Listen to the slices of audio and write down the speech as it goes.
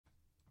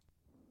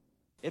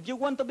If you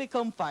want to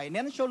become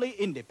financially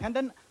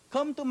independent,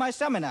 come to my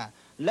seminar.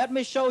 Let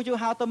me show you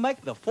how to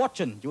make the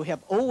fortune you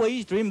have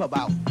always dreamed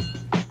about.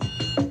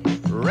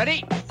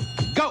 Ready?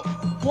 Go!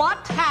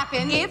 What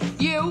happens if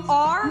you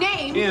are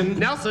named In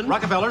Nelson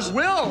Rockefeller's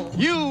will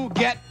you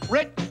get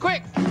rich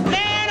quick?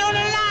 Stand on the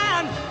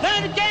line,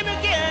 play the game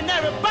again.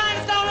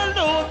 Everybody's gonna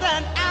lose,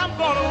 and I'm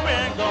gonna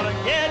win. Gonna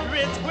get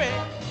rich quick.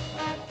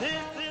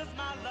 This is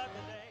my lucky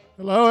day.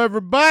 Hello,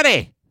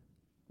 everybody.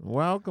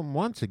 Welcome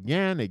once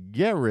again to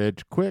Get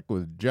Rich Quick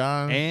with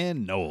John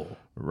and Noel.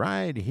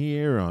 Right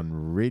here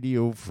on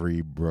Radio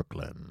Free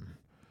Brooklyn.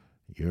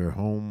 Your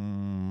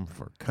home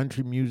for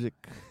country music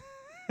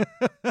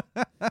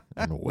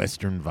and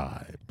Western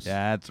vibes.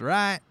 That's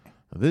right.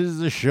 This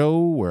is a show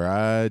where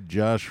I,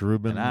 Josh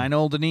Rubin, And I,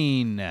 Noel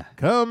Deneen.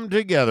 come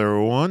together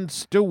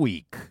once a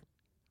week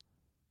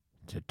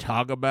to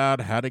talk about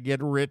how to get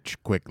rich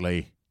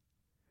quickly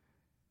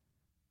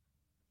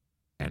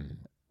and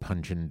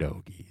punching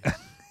doggies.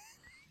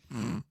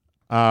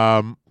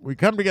 We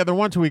come together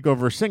once a week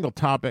over a single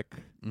topic.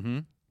 Mm-hmm.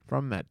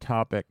 From that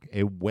topic,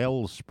 a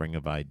wellspring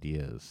of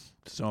ideas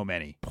So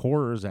many.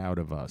 pours out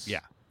of us.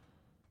 Yeah.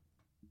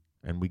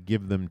 And we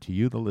give them to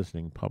you, the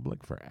listening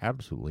public, for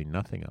absolutely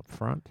nothing up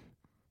front.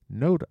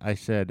 Note I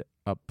said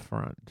up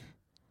front,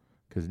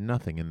 because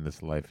nothing in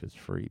this life is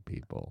free,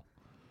 people.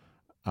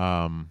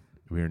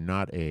 We're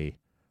not a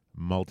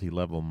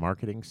multi-level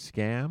marketing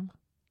scam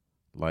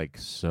like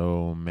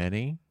so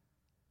many.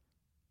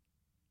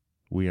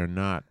 We are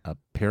not a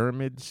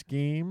pyramid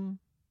scheme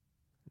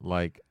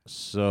like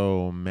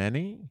so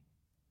many.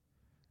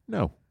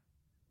 No.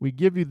 We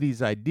give you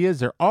these ideas.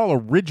 They're all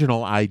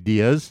original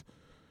ideas.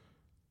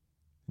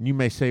 You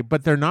may say,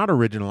 but they're not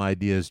original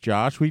ideas,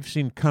 Josh. We've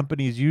seen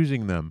companies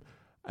using them.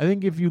 I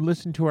think if you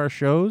listen to our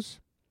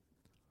shows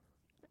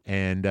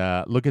and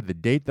look at the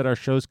date that our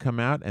shows come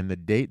out and the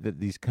date that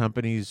these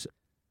companies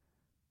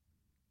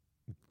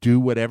do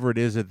whatever it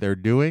is that they're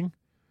doing,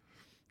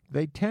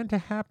 they tend to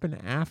happen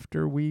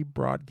after we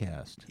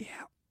broadcast. Yeah.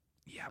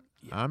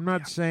 I'm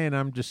not saying,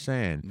 I'm just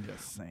saying.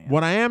 Just saying.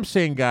 What I am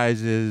saying,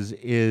 guys,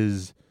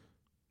 is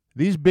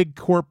these big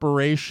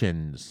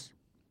corporations,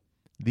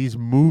 these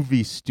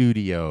movie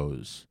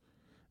studios,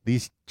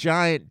 these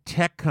giant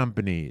tech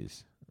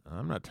companies,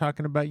 I'm not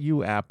talking about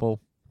you,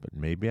 Apple, but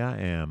maybe I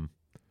am.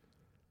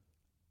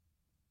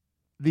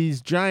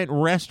 These giant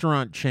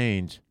restaurant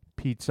chains,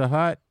 Pizza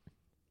Hut,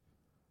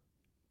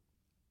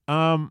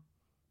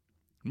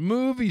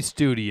 Movie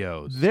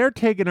studios. they're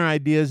taking our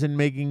ideas and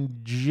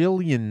making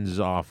jillions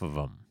off of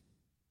them.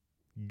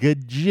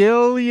 Gajillions.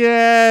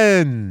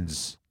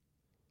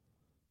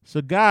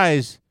 So,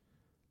 guys,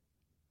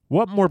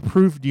 what more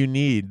proof do you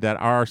need that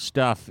our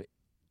stuff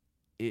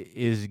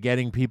is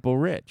getting people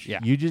rich? Yeah.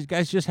 You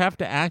guys just have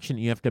to action.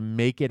 You have to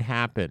make it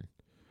happen.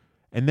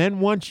 And then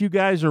once you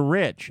guys are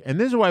rich, and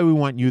this is why we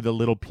want you, the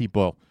little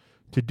people,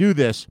 to do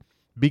this,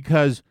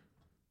 because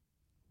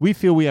we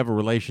feel we have a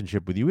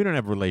relationship with you. We don't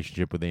have a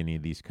relationship with any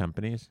of these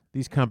companies.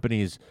 These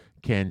companies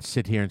can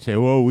sit here and say,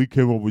 well, we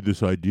came up with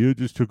this idea. It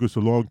just took us a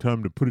long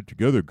time to put it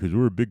together because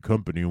we're a big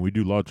company and we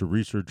do lots of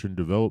research and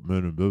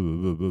development and blah, blah,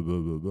 blah, blah, blah,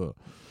 blah, blah.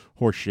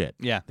 Horse shit.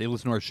 Yeah, they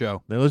listen to our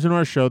show. They listen to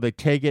our show. They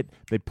take it.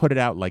 They put it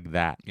out like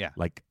that. Yeah.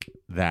 Like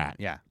that.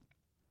 Yeah.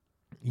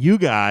 You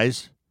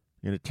guys,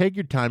 you're going to take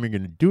your time. You're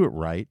going to do it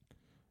right.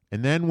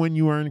 And then when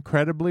you are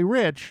incredibly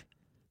rich,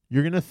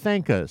 you're going to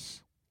thank us.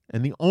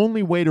 And the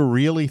only way to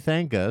really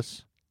thank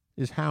us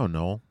is how,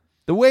 Noel?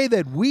 The way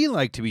that we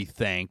like to be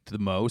thanked the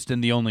most,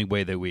 and the only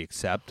way that we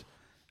accept,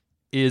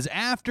 is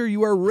after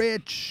you are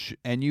rich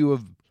and you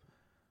have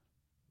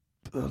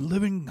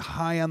living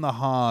high on the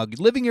hog,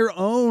 living your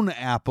own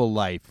Apple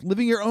life,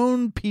 living your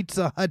own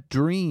Pizza Hut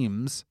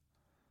dreams.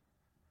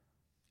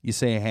 You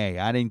say, hey,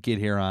 I didn't get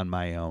here on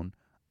my own.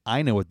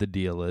 I know what the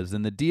deal is.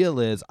 And the deal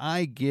is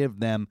I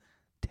give them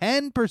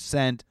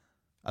 10%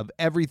 of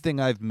everything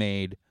I've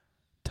made.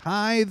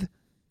 Tithe,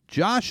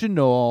 Josh and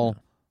Noel,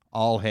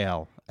 all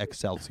hail,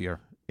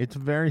 Excelsior. It's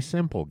very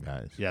simple,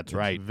 guys. Yeah, that's It's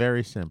right.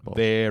 Very simple.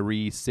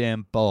 Very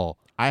simple.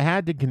 I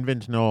had to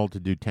convince Noel to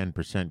do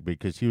 10%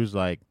 because he was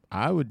like,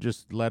 I would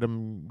just let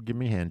him give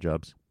me hand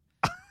jobs.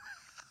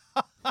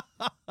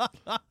 And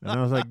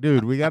I was like,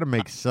 dude, we got to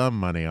make some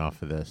money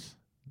off of this.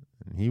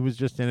 And he was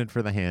just in it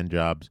for the hand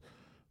jobs.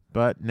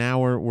 But now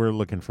we're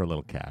looking for a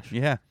little cash.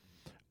 Yeah.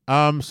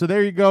 So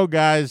there you go,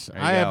 guys.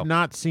 There you I go. have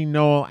not seen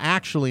Noel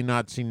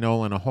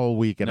in a whole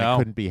week, and I No.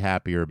 couldn't be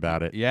happier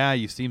about it. Yeah,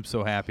 you seem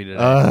so happy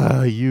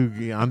today.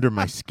 You under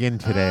my skin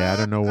today. I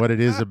don't know what it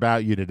is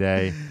about you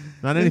today.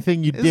 Not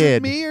anything you Is did.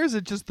 it me or is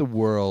it just the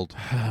world?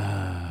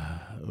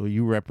 Well,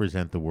 you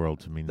represent the world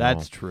to me, Noel.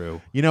 That's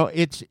true. You know,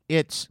 it's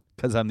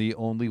Because I'm the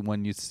only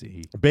one you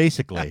see.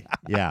 basically,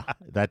 yeah.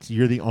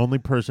 You're the only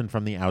person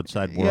from the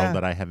outside world Yeah.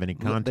 that I have any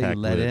contact They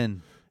let with.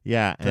 in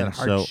Yeah, that and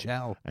hard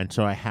shell.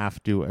 so I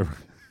have to.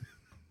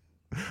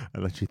 I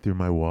let you through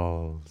my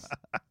walls,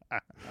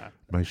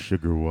 my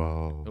sugar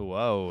wall.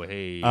 Whoa,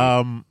 hey.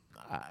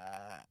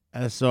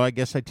 So I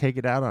guess I take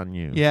it out on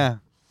you. yeah.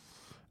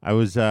 I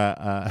was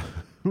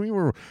we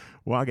were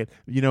walking.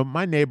 You know,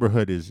 my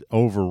neighborhood is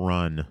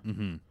overrun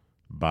Mm-hmm.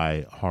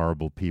 by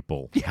horrible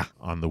people. Yeah.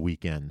 On the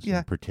weekends Yeah.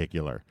 in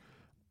particular,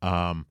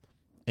 and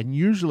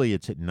usually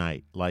it's at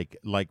night.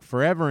 Like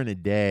forever and a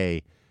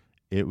day,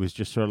 it was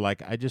just sort of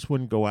like I just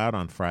wouldn't go out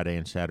on Friday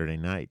and Saturday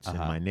nights in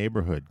my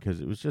neighborhood because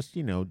it was just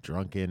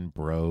drunken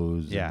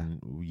bros and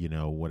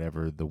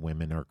whatever the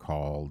women are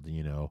called.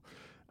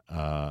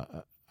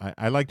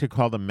 I like to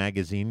call them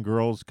magazine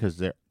girls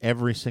because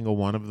every single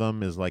one of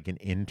them is like an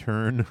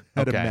intern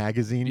at a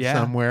magazine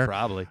somewhere.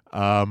 Probably.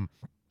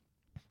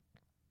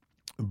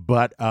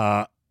 But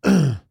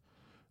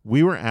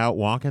we were out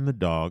walking the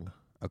dog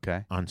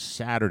Okay. on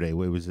Saturday. It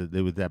was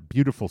that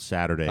beautiful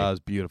Saturday. It was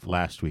beautiful.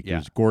 Last week. Yeah. It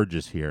was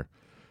gorgeous here.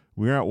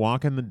 We were out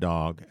walking the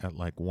dog at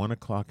like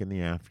 1:00 in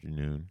the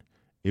afternoon.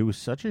 It was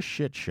such a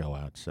shit show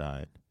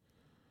outside.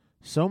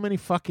 So many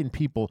fucking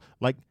people,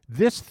 like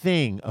this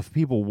thing of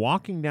people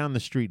walking down the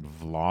street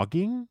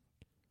vlogging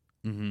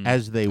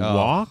as they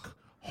walk,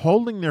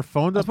 holding their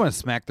phones I up. just want to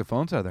smack their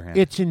phones out of their hands.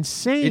 It's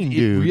insane, It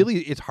dude. really,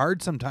 it's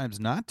hard sometimes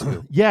not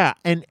to. Yeah,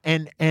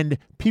 and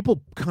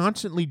people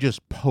constantly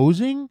just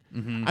posing.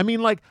 I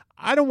mean, like,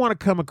 I don't want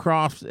to come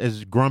across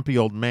as grumpy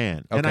old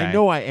man, and I Okay.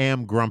 know I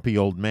am grumpy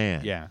old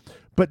man. Yeah.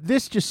 But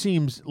this just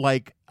seems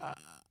like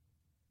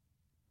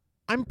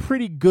I'm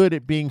pretty good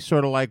at being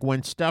sort of like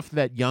when stuff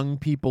that young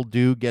people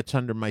do gets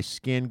under my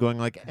skin, going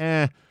like,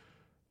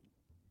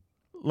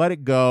 let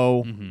it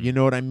go. You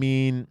know what I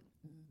mean?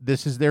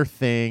 This is their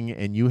thing,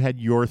 and you had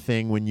your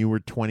thing when you were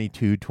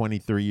 22,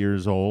 23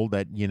 years old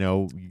that,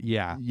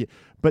 Yeah.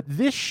 But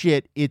this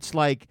shit, it's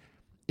like,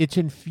 it's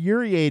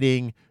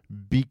infuriating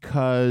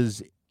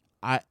because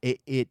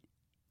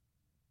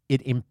it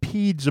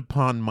impedes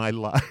upon my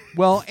life.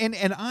 Well, and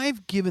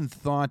I've given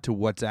thought to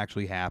what's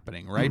actually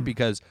happening, right?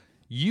 Because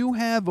you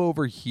have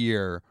over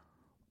here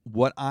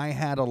what I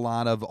had a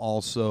lot of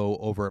also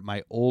over at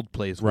my old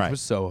place, which Right.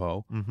 was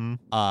Soho,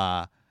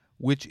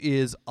 which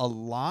is a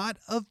lot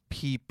of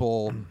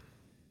people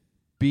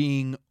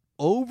being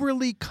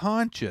overly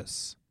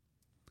conscious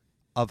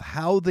of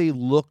how they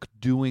look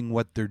doing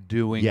what they're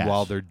doing Yes.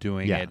 while they're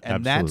doing Yeah, it.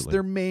 And that's absolutely.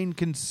 their main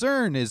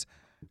concern is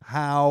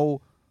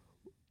how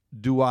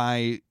do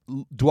I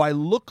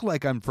look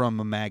like I'm from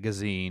a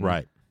magazine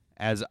Right.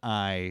 as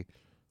I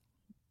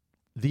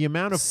The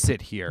amount of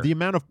sit here? the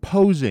amount of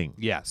posing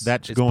Yes,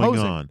 that's it's going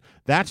posing. on.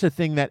 That's a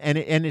thing that and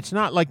it's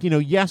not like,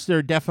 yes,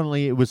 there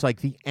definitely it was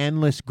like the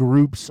endless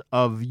groups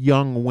of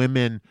young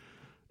women,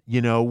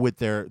 with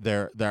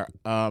their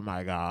oh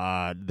my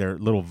God, their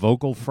little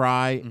vocal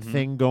fry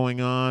thing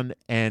going on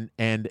and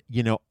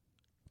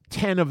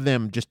 10 of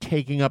them just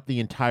taking up the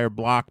entire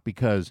block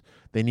because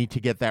they need to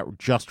get that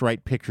just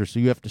right picture. So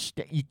you have to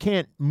you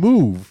can't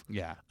move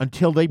Yeah.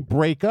 until they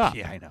break up.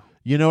 Yeah, I know.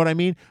 You know what I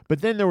mean?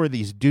 But then there were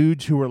these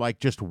dudes who were like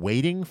just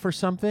waiting for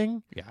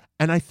something. Yeah.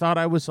 And I thought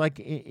I was like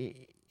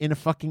in a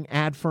fucking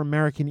ad for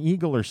American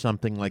Eagle or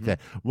something like that.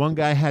 One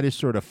guy had his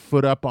sort of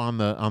foot up on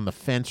the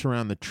fence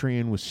around the tree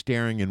and was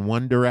staring in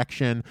one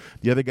direction.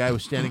 The other guy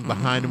was standing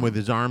behind him with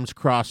his arms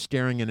crossed,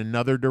 staring in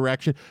another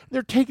direction.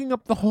 They're taking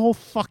up the whole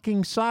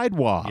fucking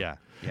sidewalk. Yeah.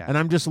 Yeah. And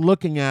I'm just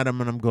looking at them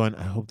and I'm going,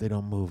 I hope they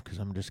don't move because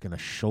I'm just going to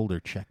shoulder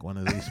check one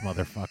of these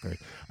motherfuckers.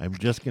 I'm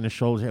just going to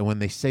shoulder check. And when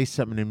they say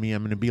something to me,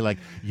 I'm going to be like,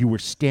 you were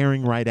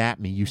staring right at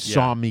me. You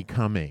saw me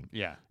coming.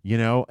 Yeah.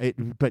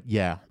 But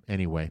yeah,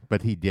 anyway.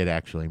 But he did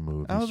actually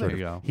move. Oh, He there sort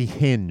you of- go. He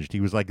hinged.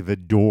 He was like the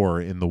door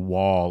in the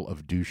wall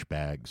of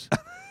douchebags.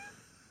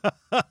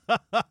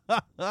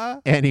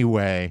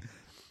 Anyway.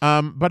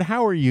 But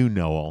how are you,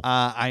 Noel?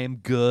 I am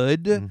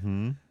good.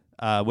 Mm-hmm.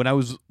 When I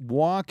was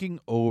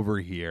walking over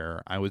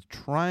here, I was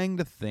trying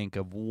to think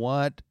of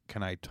what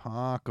can I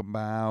talk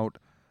about.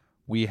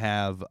 We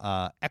have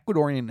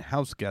Ecuadorian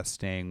house guests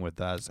staying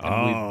with us,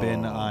 and we've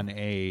been on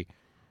a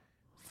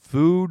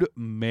food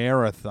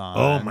marathon.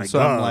 Oh, my so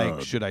I'm God.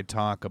 like, should I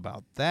talk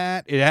about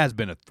that? It has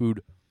been a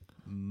food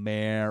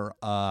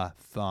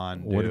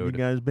marathon, dude. What have you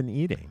guys been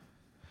eating?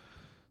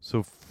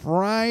 So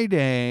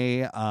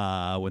Friday,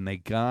 when they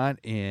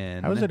got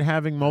in, How is it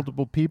having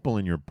multiple people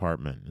in your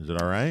apartment? Is it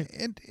all right?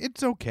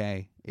 It's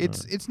okay.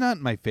 It's not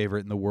my favorite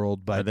in the world,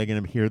 Are but they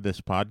going to hear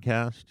this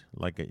podcast?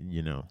 Like,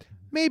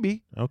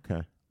 maybe.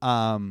 Okay.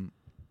 I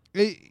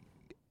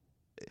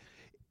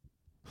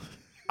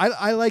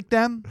like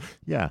them.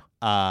 Yeah.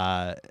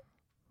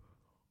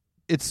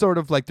 It's sort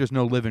of like there's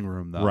no living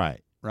room though. Right.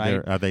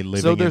 Right. Are they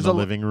living in there's the a-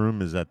 living room?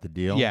 Is that the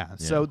deal? Yeah.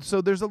 So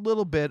there's a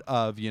little bit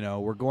of,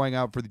 we're going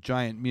out for the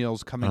giant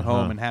meals, coming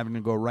home and having to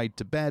go right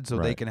to bed so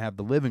they Right. can have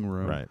the living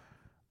room. Right.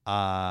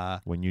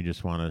 When you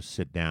just want to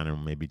sit down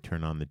and maybe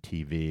turn on the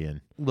TV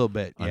and A little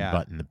bit. Yeah.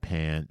 unbutton the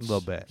pants.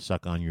 Little bit.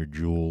 Suck on your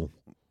jewel.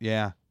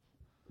 Yeah.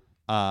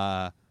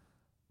 But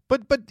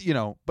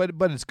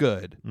it's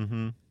good.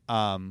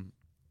 Mm-hmm.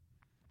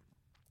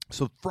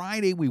 So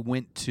Friday we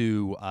went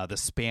to the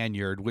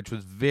Spaniard, which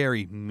was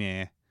very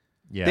meh.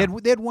 Yeah.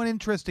 They had one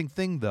interesting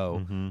thing though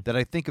Mhm. that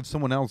I think if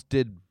someone else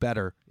did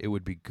better, it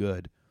would be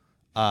good.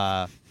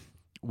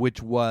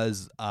 Which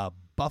was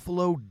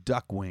buffalo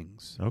duck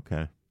wings.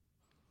 Okay.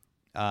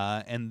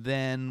 And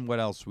then what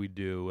else we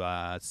do?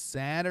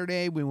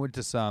 Saturday we went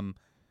to some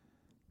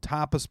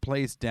tapas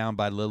place down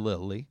by Little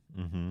Italy,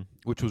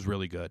 which was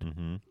really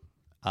good.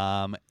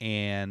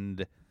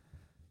 And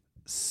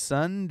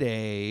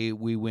Sunday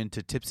we went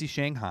to Tipsy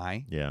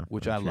Shanghai,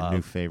 which I That's your love.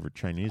 new favorite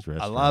Chinese I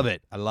restaurant. love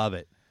it. I love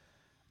it.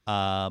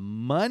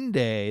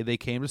 Monday they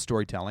came to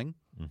storytelling,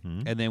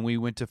 and then we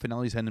went to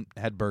Finelli's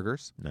had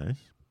burgers. Nice.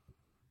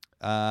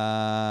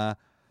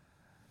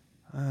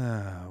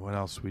 What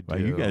else we do? Wow,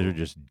 you guys are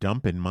just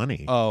dumping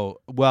money. Oh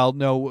well,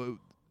 no,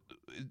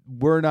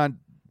 we're not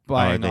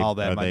buying they- all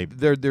that are money.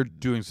 they- They're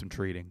doing some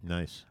treating.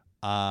 Nice.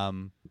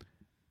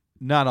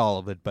 Not all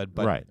of it, but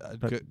right. a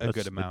But good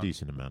that's amount. A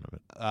decent amount of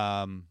it.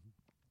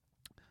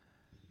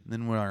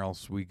 Then where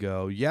else we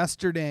go?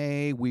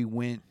 Yesterday we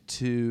went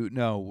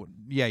to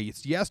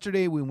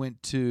yesterday we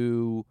went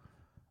to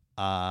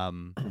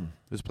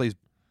this place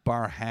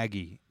Bar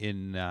Haggy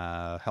in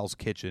Hell's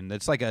Kitchen.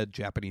 It's like a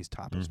Japanese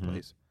tapas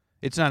place.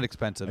 It's not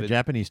expensive. A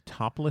Japanese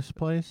topless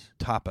place?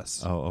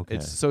 Tapas. Oh, okay.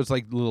 It's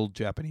like little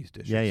Japanese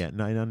dishes. Yeah.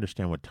 No, I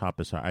understand what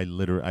tapas are.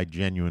 I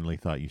genuinely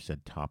thought you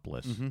said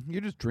topless.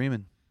 You're just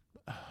dreaming.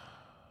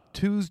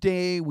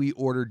 Tuesday we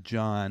ordered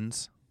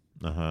John's.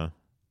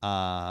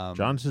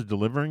 John's is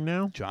delivering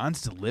now?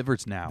 John's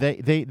delivers now.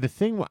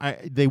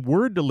 They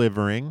were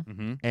delivering,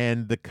 Mm-hmm.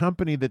 and the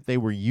company that they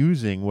were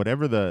using,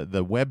 whatever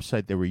the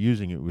website they were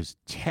using, it was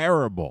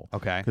terrible.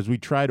 Okay. Because we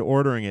tried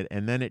ordering it,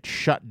 and then it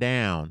shut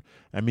down.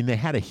 I mean, they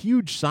had a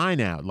huge sign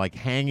out, like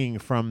hanging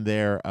from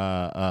their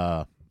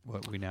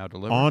what we now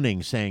deliver.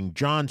 awning saying,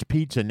 John's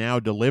Pizza now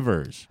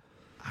delivers.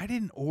 I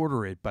didn't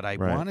order it, but I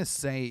Right. want to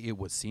say it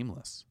was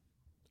seamless.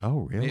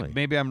 Oh, really?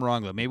 Maybe I'm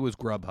wrong, though. Maybe it was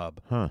Grubhub.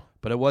 Huh.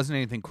 But it wasn't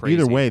anything crazy.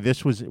 Either way,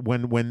 this was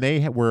when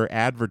they were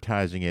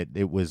advertising it.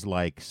 It was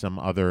like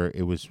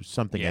it was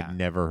something Yeah. I'd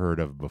never heard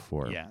of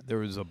before. Yeah, there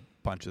was a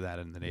bunch of that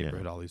in the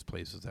neighborhood. All these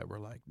places that were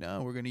like,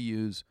 no, we're going to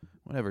use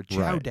whatever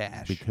Chow Right,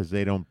 Dash. because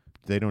they don't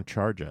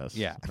charge us.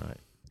 Yeah. Right.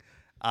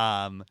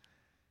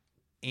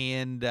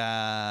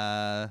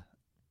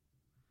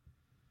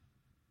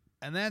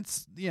 And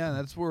that's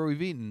where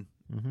we've eaten.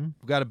 Mm-hmm.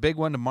 We've got a big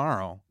one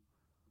tomorrow.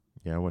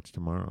 Yeah. What's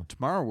tomorrow?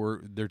 Tomorrow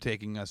they're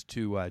taking us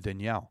to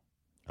Danielle.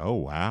 Oh,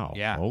 wow.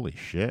 Yeah. Holy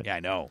shit. Yeah, I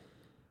know.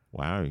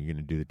 Wow. Are you going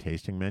to do the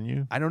tasting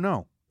menu? I don't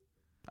know.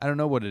 I don't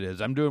know what it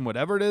is. I'm doing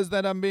whatever it is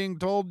that I'm being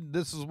told.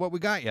 This is what we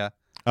got you.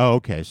 Oh,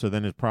 okay. So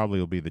then it probably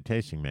will be the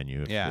tasting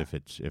menu Yeah. if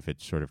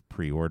it's sort of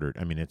pre-ordered.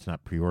 I mean, it's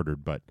not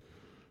pre-ordered, but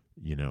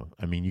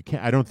I mean, you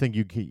can't. I don't think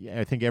you can.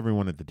 I think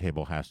everyone at the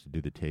table has to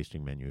do the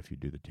tasting menu if you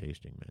do the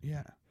tasting menu.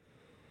 Yeah.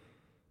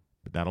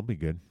 But that'll be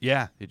good.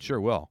 Yeah, it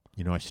sure will.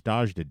 I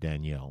staged at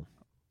Danielle.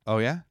 Oh,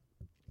 yeah?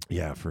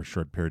 Yeah, for a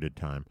short period of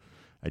time.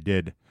 I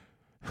did.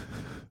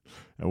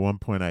 At one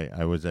point,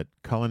 I was at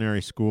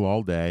culinary school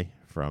all day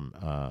from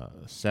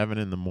 7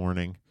 in the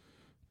morning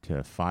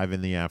to 5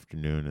 in the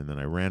afternoon, and then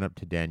I ran up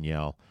to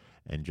Danielle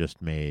and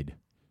just made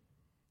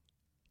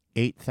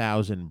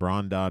 8,000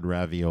 Brandad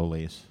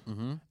raviolis,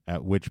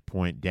 at which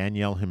point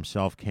Danielle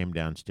himself came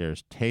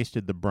downstairs,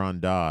 tasted the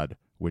Brandad,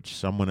 which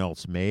someone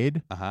else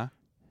made, Uh-huh.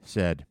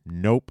 said,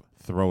 nope,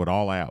 throw it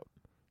all out.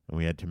 And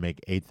we had to make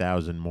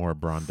 8,000 more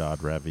Brandad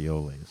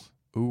raviolis.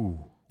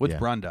 Ooh. What's Yeah.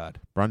 Brandad?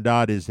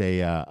 Brandad is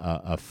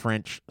a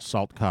French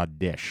salt cod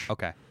dish.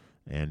 Okay.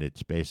 And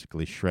it's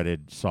basically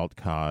shredded salt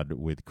cod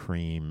with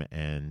cream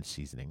and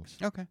seasonings.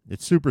 Okay.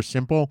 It's super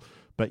simple,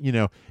 but,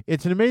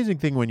 it's an amazing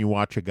thing when you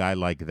watch a guy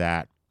like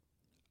that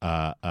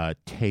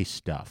taste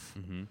stuff.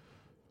 Mm-hmm.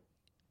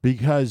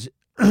 Because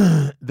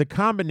the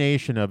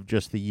combination of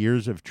just the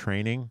years of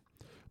training,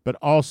 but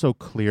also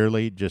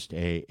clearly just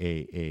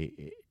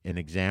an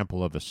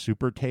example of a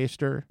super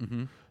taster,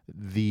 Mm-hmm.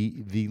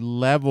 the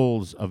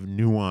levels of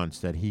nuance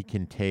that he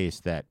can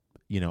taste that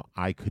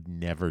I could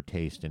never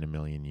taste in a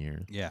million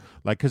years. Yeah.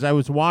 Like, because I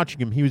was watching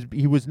him,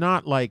 he was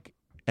not like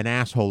an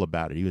asshole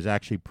about it. He was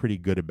actually pretty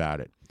good about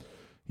it.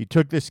 He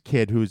took this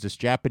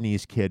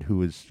Japanese kid who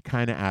was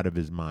kind of out of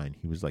his mind.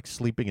 He was like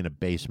sleeping in a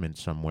basement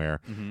somewhere,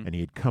 and he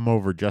had come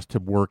over just to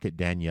work at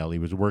Danielle. He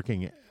was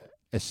working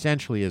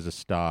essentially as a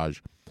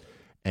stage,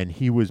 and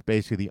he was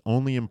basically the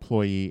only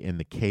employee in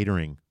the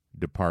catering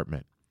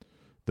department.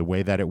 The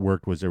way that it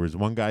worked was there was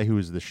one guy who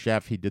was the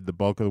chef. He did the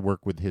bulk of the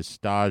work with his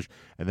stage,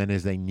 and then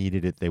as they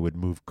needed it, they would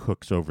move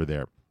cooks over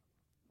there.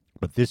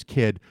 But this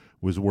kid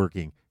was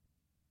working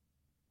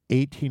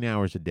 18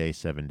 hours a day,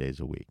 7 days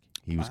a week.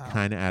 He was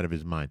kind of out of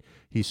his mind.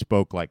 He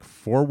spoke like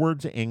 4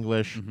 words of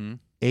English,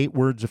 8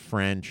 words of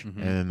French, and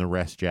then the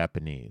rest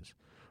Japanese,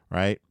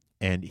 right?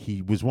 And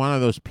he was one of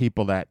those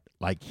people that,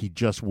 like, he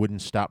just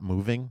wouldn't stop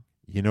moving.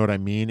 You know what I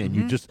mean? And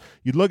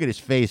you'd look at his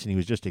face, and he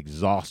was just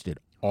exhausted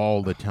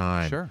all the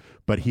time. Sure.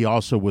 But he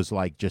also was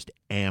like just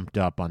amped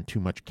up on too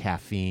much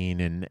caffeine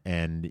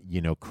and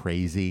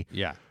crazy.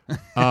 Yeah.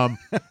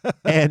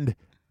 And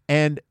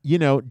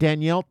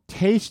Danielle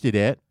tasted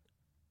it,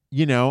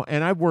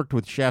 and I've worked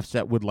with chefs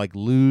that would like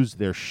lose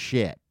their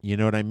shit. You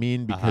know what I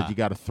mean? Because you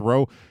got to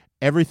throw.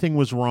 Everything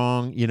was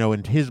wrong.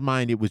 In his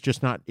mind, it was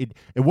just not. It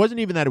wasn't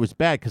even that it was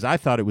bad, because I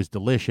thought it was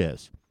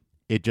delicious.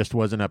 It just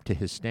wasn't up to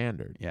his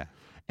standard. Yeah.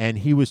 And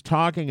he was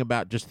talking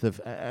about just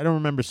I don't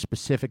remember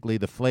specifically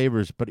the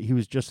flavors, but he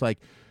was just like,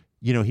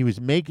 he was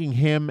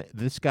making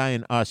this guy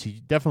and us,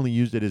 he definitely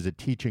used it as a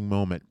teaching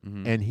moment.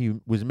 And he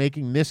was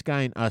making this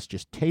guy and us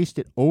just taste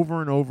it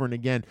over and over and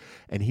again.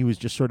 And he was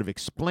just sort of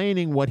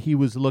explaining what he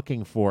was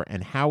looking for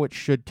and how it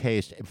should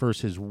taste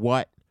versus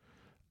what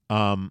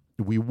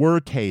we were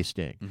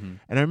tasting.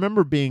 And I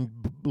remember being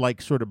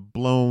like sort of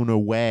blown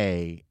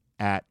away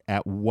at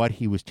what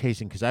he was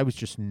tasting because I was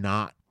just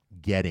not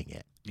getting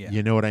it. Yeah.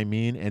 You know what I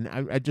mean? And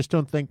I just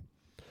don't think,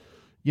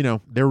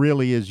 there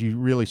really is, you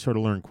really sort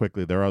of learn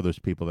quickly. There are those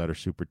people that are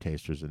super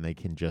tasters and they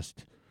can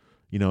just,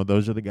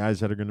 those are the guys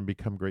that are going to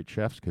become great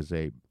chefs because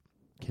they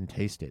can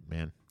taste it,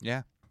 man.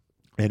 Yeah.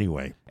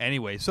 Anyway,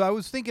 so I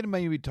was thinking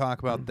maybe we'd talk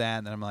about that,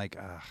 and then I'm like,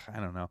 I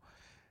don't know.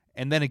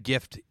 And then a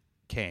gift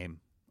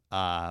came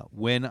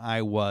when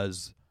I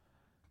was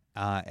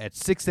at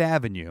 6th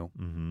Avenue.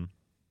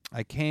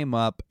 I came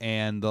up,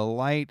 and the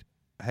light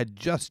had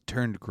just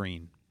turned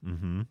green.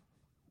 And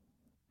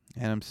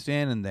I'm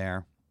standing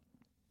there,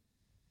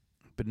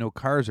 but no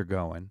cars are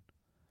going.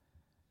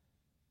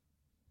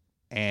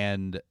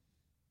 And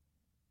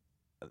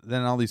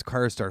then all these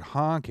cars start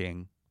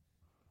honking,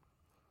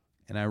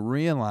 and I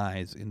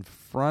realize in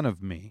front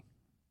of me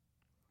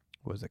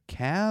was a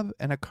cab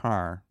and a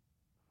car,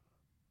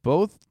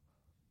 both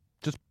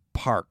just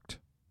parked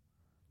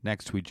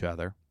next to each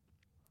other,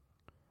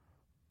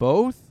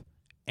 both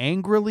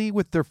angrily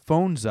with their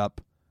phones up,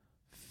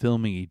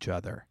 filming each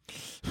other.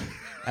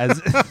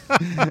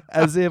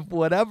 As if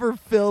whatever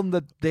film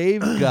that they've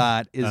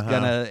got is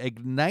going to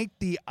ignite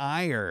the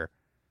ire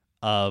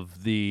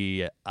of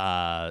the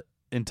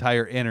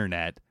entire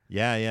internet.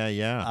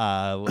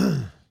 Yeah.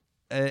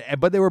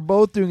 But they were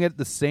both doing it at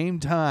the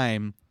same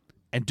time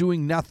and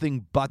doing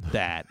nothing but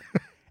that.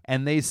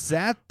 And they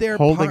sat there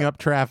holding up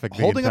traffic.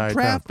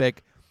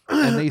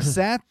 And they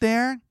sat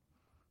there.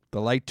 The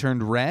light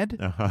turned red.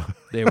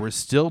 They were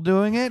still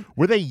doing it.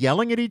 Were they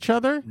yelling at each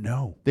other?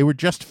 No. They were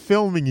just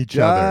filming each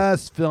other.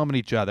 Just filming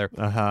each other.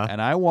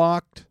 And I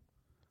walked.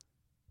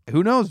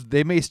 Who knows?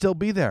 They may still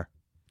be there.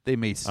 They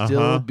may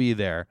still be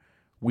there.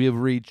 We have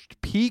reached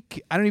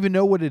peak. I don't even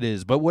know what it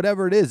is, but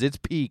whatever it is, it's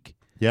peak.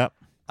 Yep.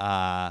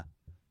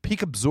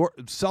 Peak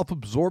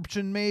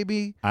self-absorption,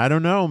 maybe? I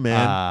don't know,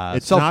 man.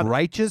 It's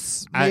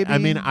self-righteous, maybe? I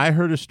mean, I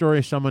heard a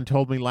story someone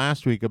told me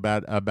last week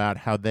about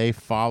how they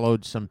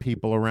followed some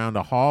people around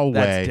a hallway.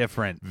 That's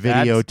different. Videotaping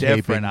That's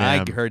different. them.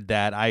 I heard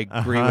that. I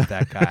agree with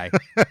that guy.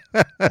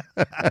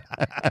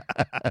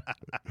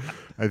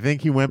 I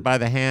think he went by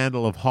the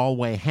handle of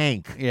Hallway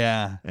Hank.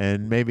 Yeah.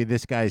 And maybe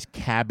this guy's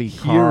Cabby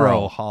Hero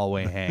Carl.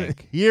 Hallway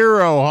Hank.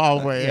 Hero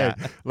Hallway Yeah.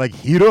 Hank. Like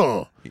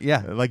hero.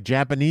 Yeah. Like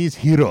Japanese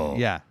hero.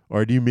 Yeah.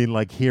 Or do you mean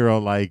like hero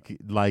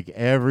like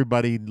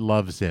everybody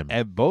loves him?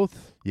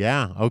 Both.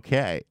 Yeah,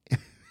 okay.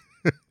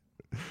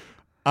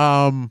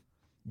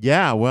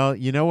 Yeah, well,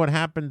 you know what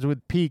happens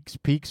with peaks?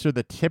 Peaks are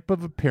the tip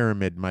of a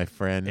pyramid, my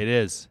friend. It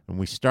is. And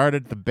we start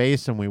at the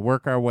base and we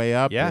work our way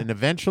up. Yeah. And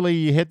eventually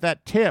you hit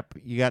that tip.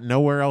 You got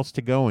nowhere else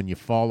to go and you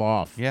fall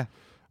off. Yeah.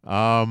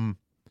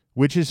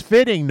 Which is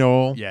fitting,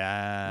 Noel.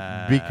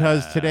 Yeah.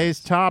 Because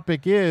today's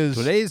topic is...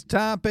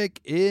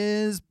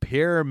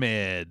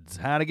 pyramids.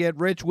 How to get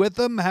rich with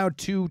them, how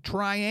to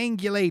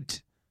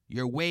triangulate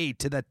your way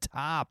to the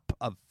top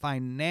of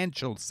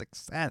financial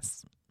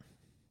success.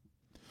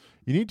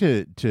 You need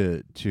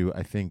to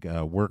I think,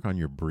 work on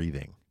your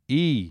breathing.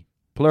 E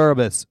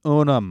pluribus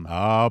unum.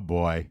 Oh,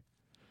 boy.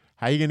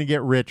 How you going to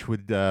get rich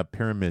with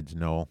pyramids,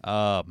 Noel?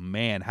 Oh,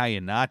 man. How you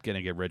not going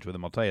to get rich with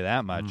them? I'll tell you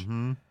that much.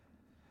 Mm-hmm.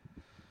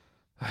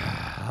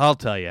 I'll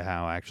tell you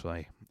how,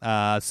 actually.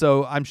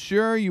 So I'm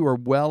sure you are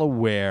well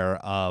aware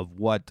of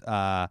what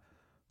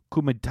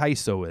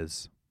Kumataiso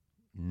is.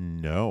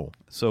 No.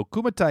 So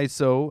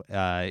Kumataiso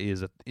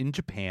is in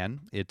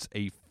Japan. It's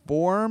a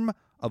form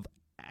of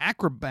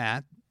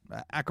acrobatics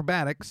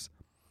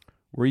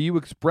where you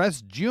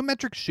express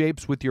geometric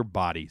shapes with your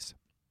bodies.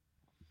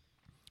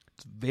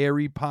 It's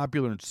very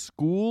popular in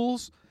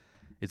schools.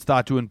 It's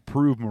thought to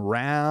improve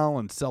morale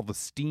and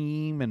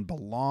self-esteem and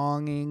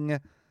belonging.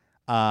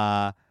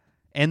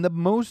 And the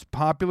most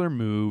popular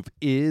move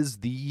is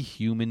the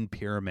human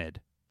pyramid.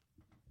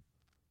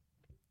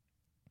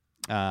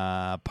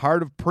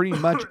 Part of pretty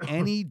much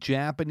any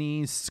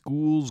Japanese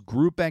school's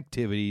group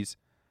activities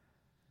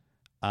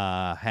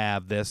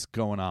have this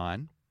going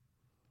on.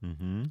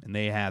 Mm-hmm. And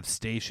they have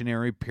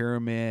stationary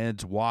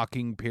pyramids,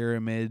 walking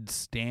pyramids,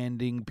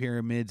 standing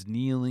pyramids,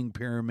 kneeling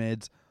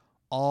pyramids,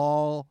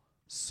 all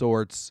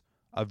sorts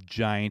of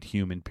giant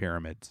human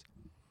pyramids.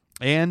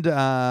 And,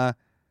 of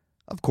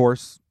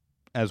course,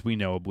 as we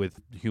know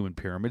with human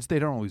pyramids, they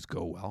don't always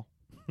go well.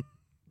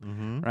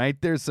 Mm-hmm. Right?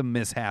 There's some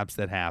mishaps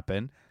that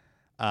happen.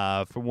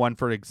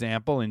 For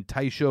example, in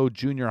Taisho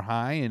Junior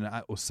High in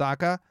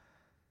Osaka,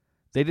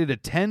 they did a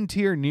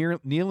 10-tier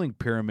kneeling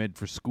pyramid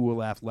for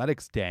school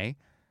athletics day,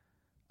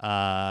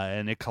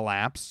 and it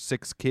collapsed.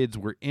 6 kids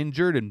were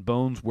injured and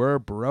bones were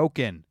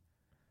broken.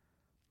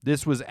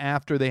 This was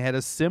after they had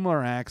a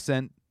similar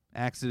accident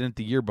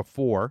the year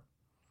before.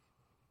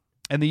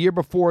 And the year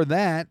before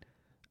that,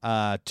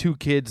 2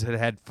 kids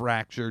had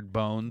fractured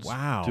bones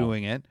Wow.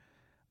 doing it.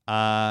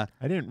 I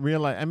didn't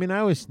realize. I mean, I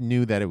always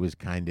knew that it was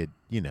kind of,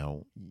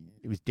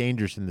 it was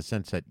dangerous in the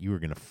sense that you were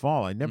going to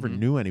fall. I never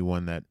knew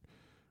anyone that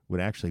would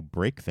actually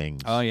break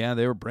things. Oh, yeah,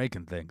 they were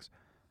breaking things.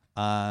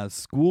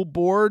 School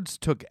boards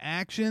took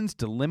actions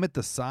to limit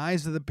the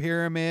size of the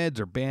pyramids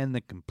or ban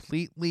them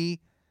completely.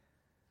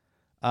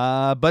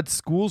 But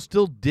schools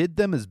still did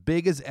them as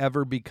big as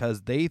ever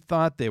because they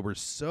thought they were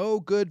so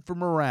good for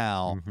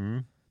morale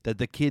that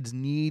the kids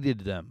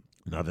needed them.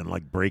 Nothing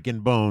like breaking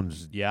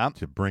bones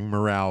to bring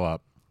morale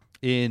up.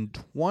 In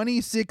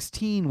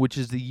 2016, which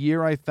is the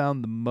year I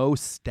found the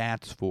most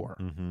stats for,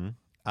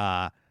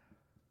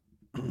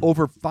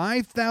 over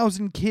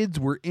 5,000 kids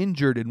were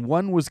injured and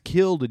 1 was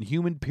killed in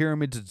human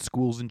pyramids at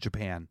schools in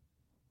Japan.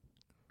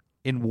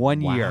 In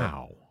 1 year.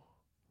 Wow.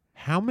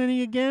 How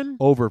many again?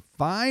 Over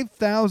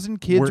 5,000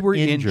 kids were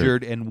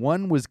injured. and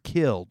 1 was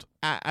killed.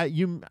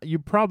 You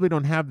probably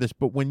don't have this,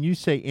 but when you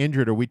say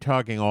injured, are we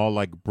talking all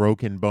like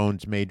broken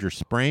bones, major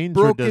sprains,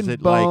 or does Broken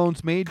it bones,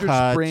 like major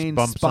cuts, sprains,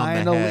 bumps on the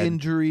spinal head?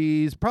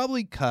 injuries,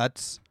 probably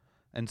cuts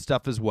and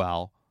stuff as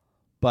well.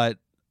 But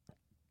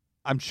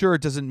I'm sure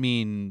it doesn't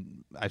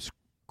mean I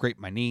scraped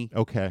my knee.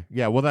 Okay,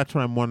 yeah. Well, that's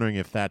what I'm wondering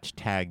if that's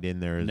tagged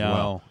in there as well.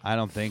 No, I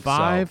don't think so.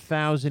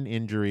 5,000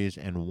 injuries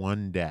and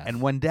 1 death.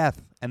 And 1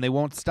 death, and they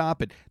won't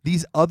stop it.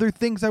 These other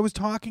things I was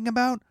talking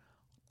about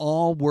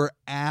all were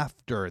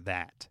after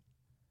that.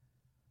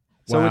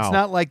 So Wow. it's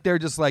not like they're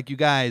just like, you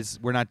guys,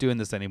 we're not doing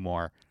this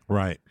anymore.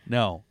 Right.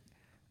 No.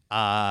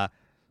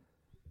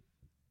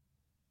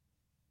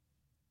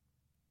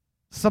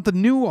 Something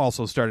new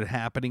also started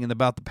happening in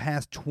about the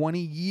past 20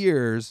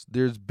 years.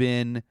 There's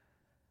been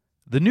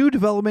the new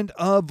development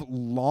of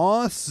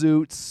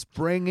lawsuits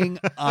springing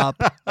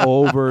up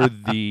over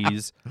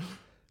these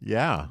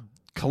Yeah.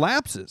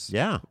 collapses.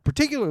 Yeah.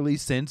 Particularly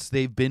since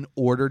they've been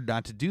ordered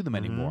not to do them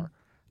anymore.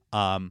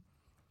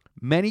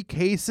 Many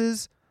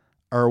cases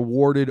are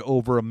awarded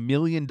over $1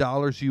 million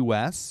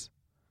US.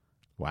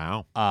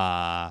 Wow.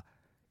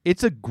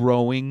 It's a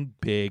growing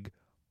big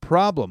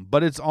problem,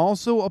 but it's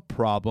also a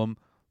problem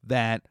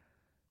that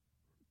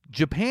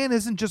Japan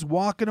isn't just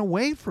walking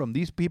away from.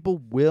 These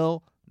people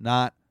will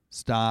not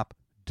stop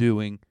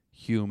doing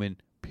human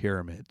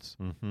pyramids.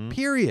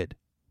 Period.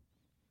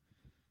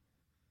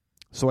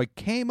 So I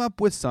came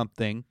up with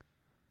something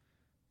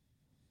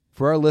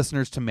for our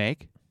listeners to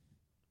make,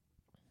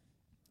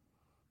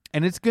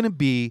 and it's going to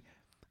be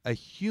a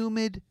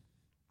human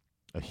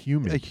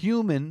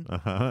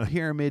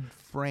pyramid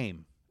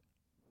frame.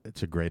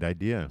 It's a great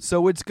idea.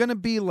 So it's going to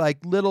be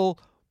like little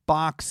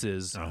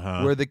boxes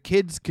where the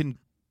kids can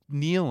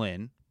kneel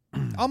in,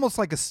 almost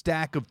like a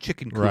stack of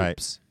chicken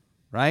coops,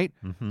 right?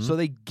 So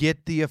they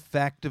get the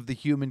effect of the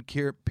human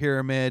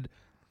pyramid,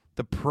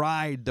 the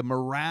pride, the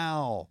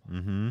morale,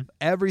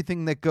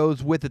 everything that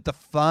goes with it, the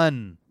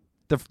fun,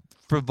 the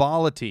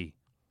frivolity,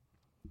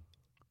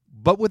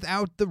 but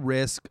without the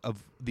risk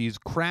of these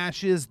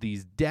crashes,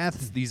 these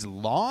deaths, these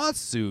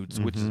lawsuits,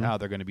 which is how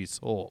they're going to be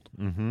sold.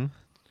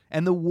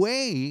 And the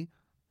way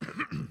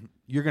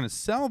you're going to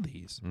sell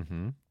these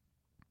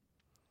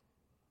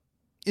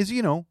is,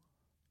 you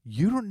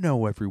don't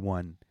know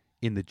everyone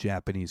in the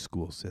Japanese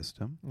school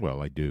system.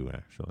 Well, I do,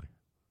 actually.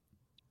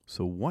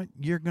 So what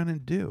you're going to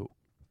do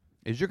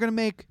is you're going to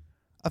make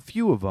a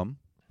few of them,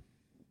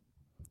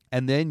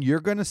 and then you're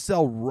going to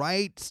sell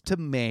rights to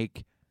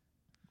make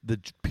the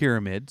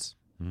pyramids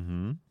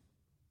to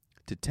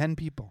 10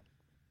 people.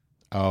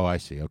 Oh, I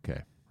see.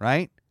 Okay.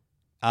 Right?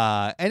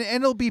 And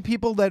it'll be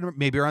people that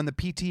maybe are on the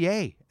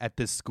PTA at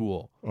this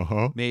school.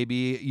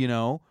 Maybe,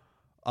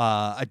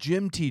 a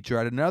gym teacher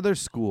at another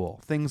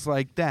school, things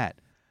like that.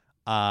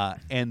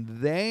 And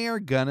they are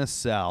going to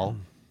sell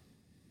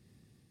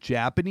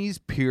Japanese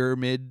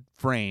pyramid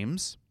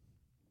frames,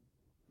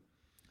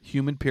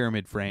 human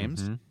pyramid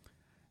frames,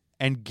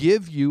 and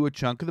give you a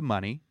chunk of the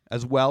money,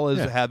 as well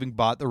as having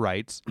bought the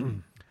rights.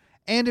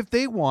 And if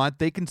they want,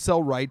 they can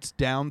sell rights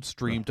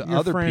downstream to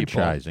other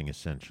people. Franchising,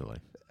 essentially.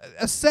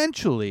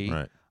 Essentially.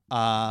 Right.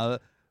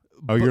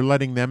 You're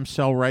letting them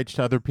sell rights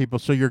to other people,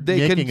 so you're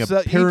they making can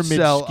a pyramid each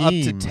sell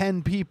scheme. up to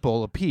 10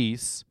 people a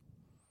piece.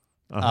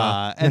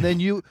 And then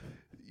you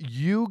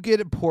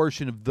get a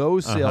portion of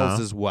those sales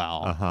as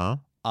well.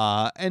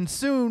 And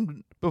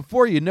soon,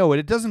 before you know it,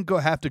 it doesn't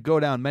have to go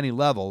down many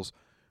levels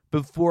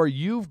before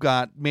you've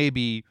got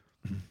maybe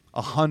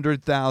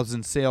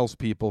 100,000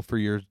 salespeople for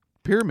your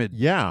pyramid.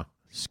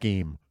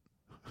 Scheme.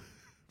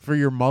 For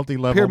your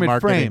multi-level Pyramid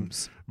marketing.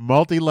 frames.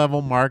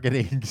 Multi-level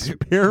marketing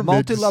pyramid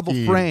Multi-level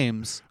scheme.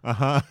 frames.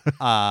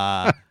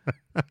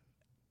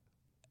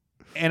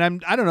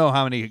 And I don't know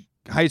how many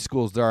high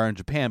schools there are in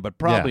Japan, but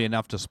probably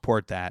enough to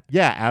support that.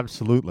 Yeah,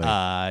 absolutely.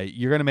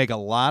 You're going to make a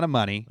lot of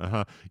money.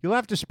 You'll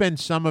have to spend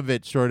some of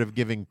it sort of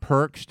giving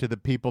perks to the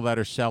people that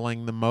are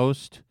selling the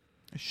most.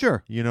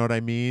 Sure. You know what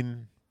I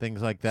mean?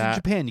 Things like that. In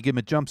Japan, you give them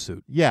a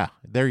jumpsuit. Yeah,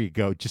 there you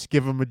go. Just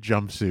give them a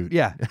jumpsuit.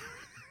 Yeah.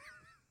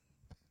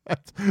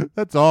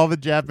 That's all the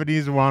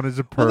Japanese want is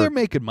a perk. Well, they're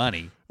making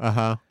money.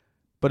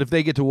 But if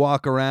they get to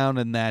walk around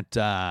in that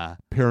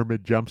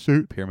Pyramid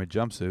jumpsuit. pyramid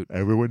jumpsuit,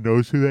 Everyone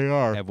knows who they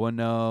are. everyone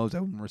knows,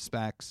 everyone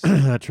respects.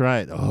 That's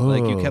right. Oh,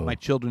 Like, you kept my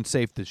children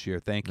safe this year.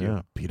 Thank you.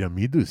 yeah.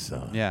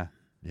 Pyramidusa. Yeah.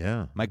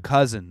 Yeah. My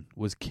cousin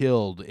was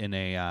killed in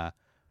a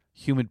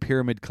human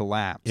pyramid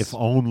collapse. If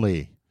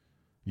only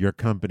your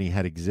company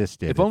had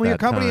existed. If at only your that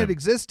company time. had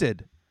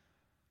existed.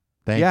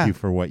 Thank Yeah. you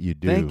for what you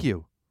do. Thank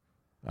you.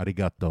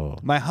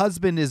 Arigato. My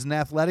husband is an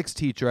athletics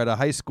teacher at a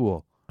high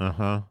school.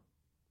 Uh-huh.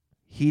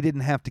 He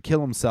didn't have to kill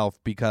himself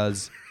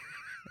because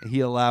he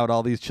allowed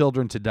all these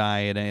children to die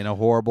in a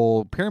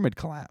horrible pyramid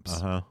collapse.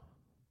 Uh-huh.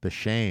 The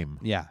shame.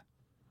 Yeah.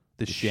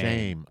 The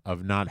shame.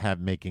 of not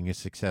making a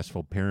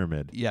successful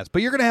pyramid. Yes,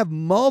 but you're going to have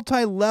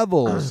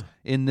multi-levels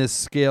in this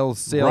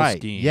sales Right.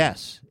 scheme.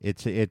 Yes.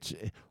 It's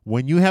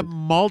when you have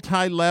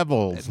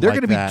multi-levels They're like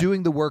going to be that-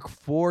 doing the work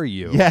for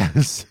you.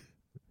 Yes.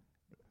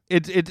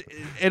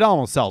 It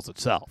almost sells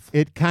itself.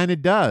 It kind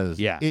of does.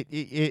 Yeah.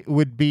 It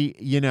would be,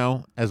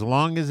 as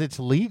long as it's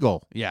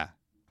legal. Yeah.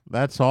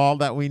 That's all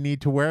that we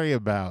need to worry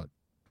about.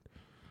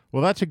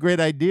 Well, that's a great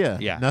idea.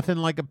 Yeah. Nothing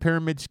like a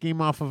pyramid scheme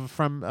off of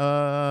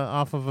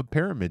a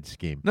pyramid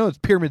scheme. No, it's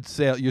pyramid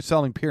sale. You're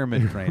selling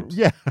pyramid frames.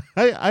 Yeah,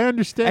 I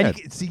understand.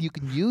 And you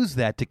can use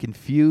that to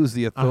confuse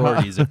the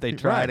authorities if they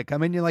try Right. to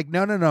come in. You're like,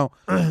 no.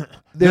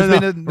 There's No,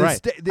 been a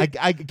right. mistake.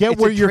 I get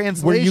It's where a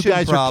you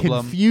guys problem.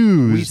 are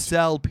confused. We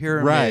sell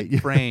pyramid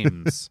Right.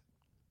 frames.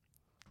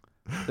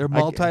 They're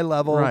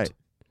multi-leveled. Right.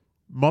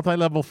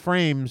 Multi-level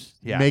frames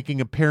Yeah.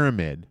 making a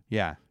pyramid.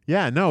 Yeah.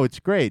 Yeah, no, it's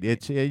great.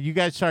 It's you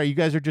guys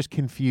are just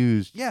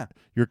confused. Yeah.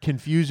 You're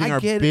confusing I our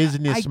get it. I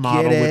business get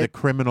model with it. a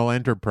criminal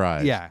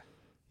enterprise. Yeah.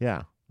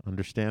 Yeah,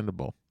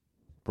 understandable.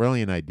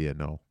 Brilliant idea,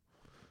 Noel.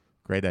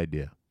 Great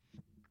idea.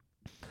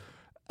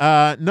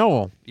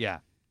 Noel, Yeah.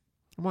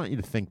 I want you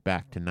to think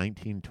back to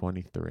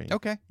 1923.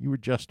 Okay. You were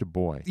just a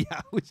boy.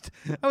 Yeah.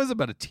 I was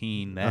about a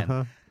teen then.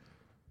 Uh-huh.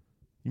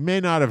 You may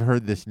not have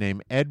heard this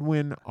name,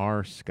 Edwin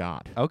R.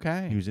 Scott.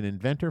 Okay. He was an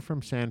inventor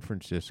from San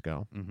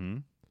Francisco, Mm-hmm.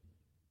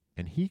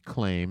 and he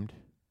claimed,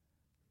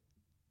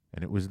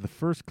 and it was the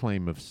first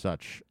claim of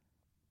such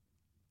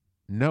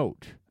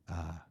note,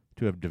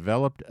 to have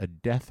developed a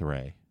death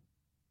ray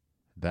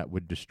that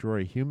would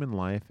destroy human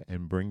life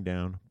and bring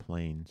down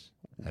planes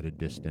at a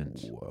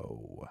distance.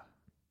 Whoa.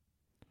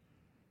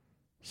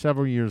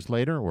 Several years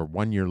later, or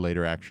 1 year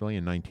later actually,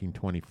 in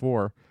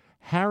 1924,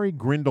 Harry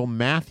Grindle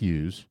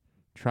Matthews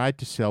tried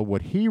to sell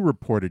what he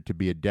reported to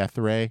be a death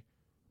ray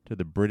to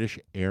the British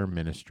Air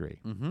Ministry.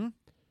 Mm-hmm.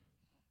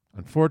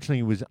 Unfortunately,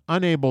 he was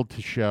unable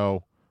to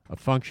show a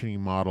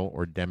functioning model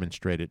or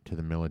demonstrate it to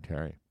the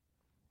military.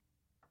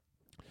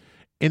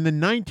 In the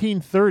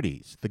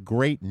 1930s, the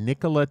great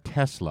Nikola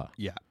Tesla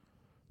Yeah.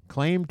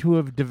 claimed to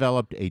have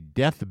developed a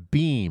death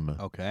beam,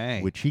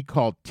 Okay. which he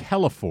called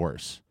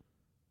Teleforce.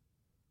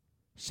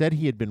 Said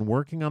he had been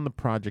working on the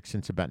project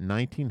since about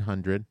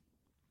 1900.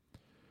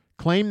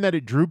 Claimed that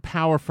it drew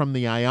power from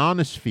the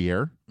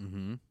ionosphere,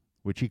 Mm-hmm.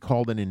 which he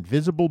called an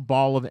invisible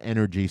ball of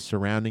energy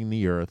surrounding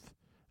the Earth,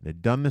 and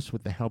had done this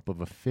with the help of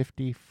a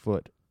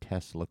 50-foot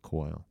Tesla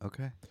coil.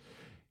 Okay.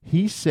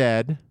 He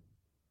said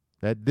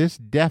that this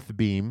death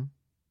beam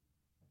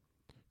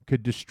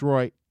could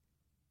destroy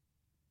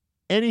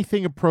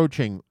anything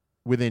approaching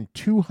within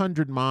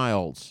 200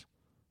 miles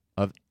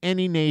of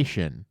any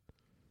nation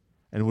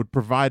and would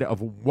provide a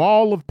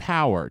wall of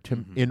power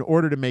to, in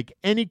order to make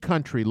any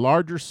country,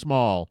 large or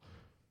small,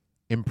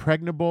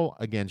 impregnable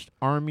against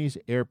armies,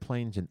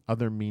 airplanes, and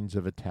other means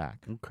of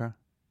attack. Okay.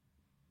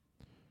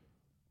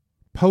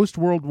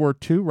 Post-World War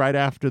II, right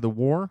after the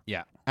war,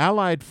 Yeah.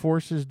 Allied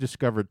forces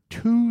discovered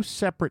 2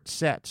 separate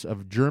sets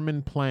of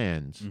German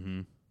plans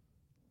Mm-hmm.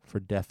 for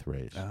death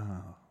rays.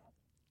 Oh.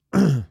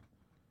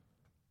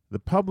 The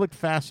public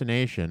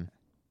fascination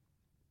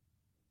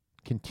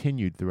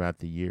continued throughout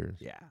the years.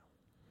 Yeah.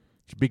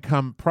 It's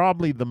become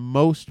probably the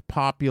most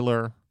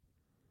popular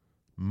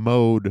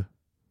mode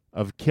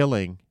of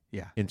killing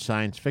Yeah. in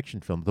science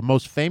fiction films. The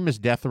most famous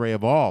death ray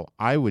of all,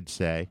 I would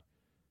say,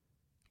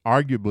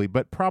 arguably,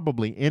 but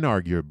probably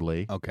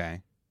inarguably,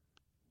 Okay.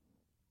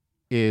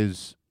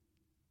 is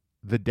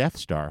the Death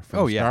Star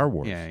from yeah. Star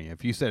Wars. Yeah, yeah.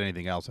 If you said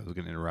anything else, I was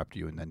going to interrupt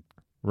you and then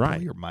Right.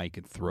 pull your mic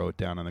and throw it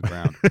down on the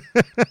ground.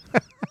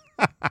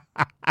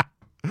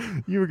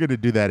 You were going to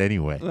do that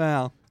anyway.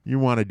 Well, You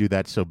want to do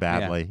that so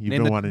badly. You've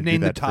been wanting to do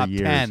that the top for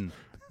years. 10.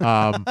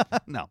 Um,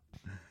 No.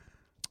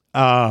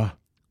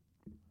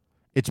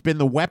 it's been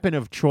the weapon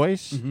of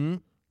choice Mm-hmm.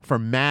 for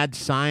mad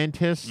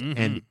scientists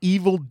and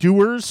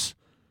evildoers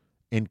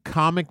in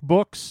comic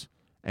books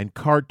and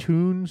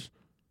cartoons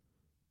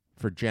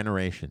for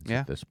generations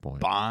Yeah. at this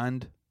point.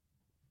 Bond.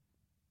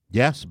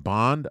 Yes,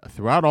 Bond.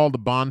 Throughout all the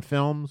Bond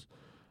films.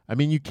 I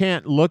mean, you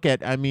can't look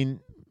at,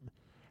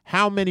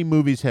 how many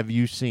movies have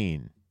you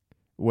seen,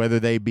 whether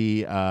they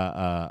be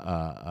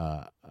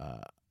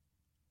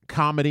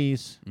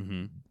comedies,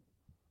 Mm-hmm.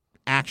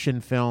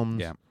 action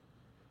films, Yeah.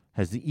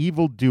 has the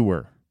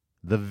evildoer,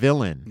 the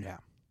villain, Yeah.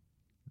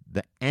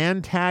 the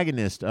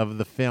antagonist of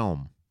the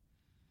film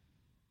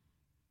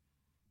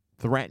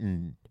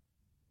threatened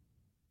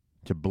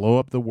to blow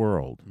up the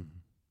world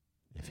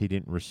if he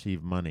didn't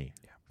receive money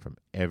from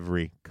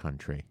every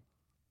country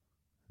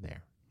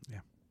there. Yeah.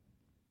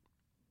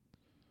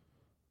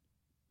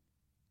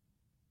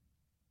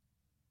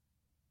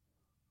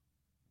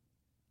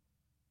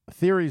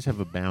 Theories have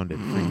abounded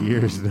for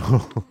years,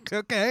 though,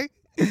 Okay.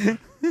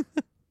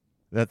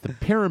 that the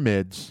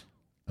pyramids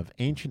of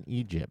ancient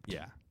Egypt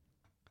Yeah.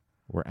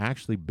 were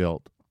actually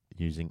built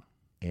using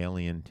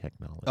alien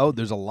technology. Oh,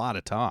 there's a lot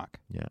of talk.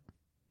 Yeah.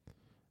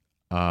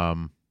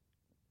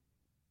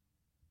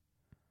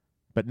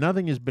 But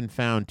nothing has been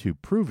found to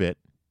prove it,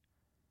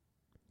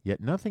 yet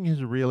nothing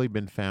has really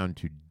been found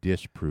to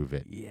disprove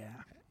it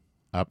Yeah.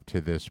 up to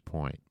this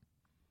point.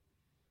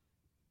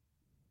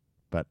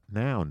 But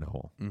now,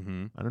 Noel,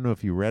 Mm-hmm. I don't know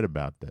if you read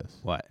about this.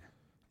 What?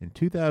 In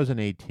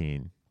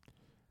 2018,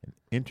 an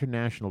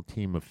international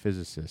team of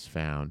physicists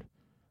found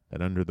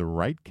that under the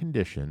right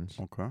conditions,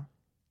 Okay.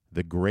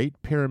 the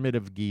Great Pyramid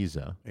of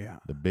Giza, Yeah.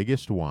 the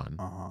biggest one,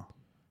 Uh-huh.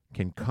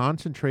 can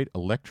concentrate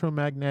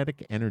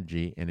electromagnetic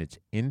energy in its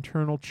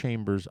internal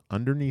chambers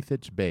underneath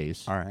its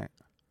base All right.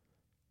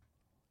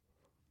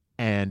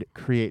 and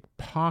create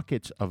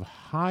pockets of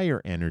higher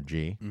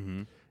energy,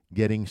 Mm-hmm.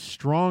 getting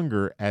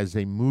stronger as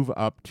they move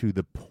up to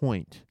the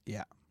point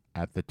Yeah.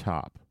 at the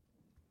top.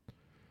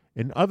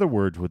 In other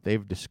words, what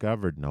they've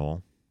discovered,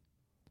 Noel,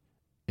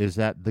 is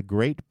that the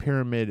Great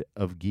Pyramid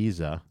of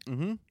Giza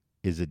Mm-hmm.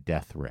 is a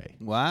death ray.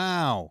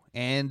 Wow.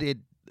 And it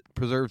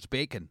preserves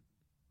bacon.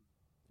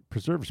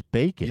 Preserves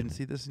bacon. You didn't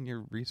see this in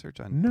your research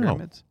on No.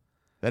 pyramids?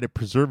 That it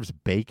preserves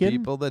bacon?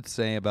 People that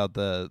say about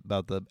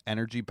the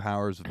energy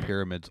powers of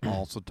pyramids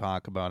also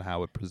talk about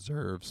how it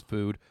preserves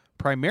food.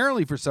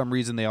 Primarily, for some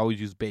reason, they always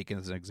use bacon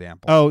as an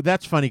example. Oh,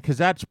 that's funny, because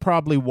that's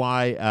probably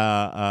why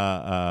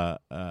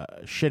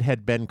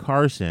shithead Ben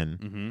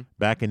Carson,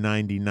 back in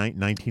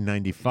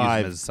 1995,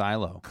 Use it as a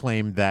silo.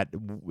 claimed that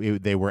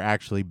they were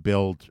actually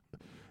built,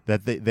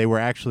 that they were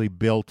actually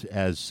built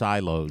as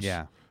silos.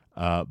 Yeah.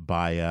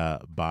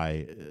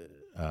 By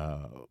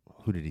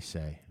who did he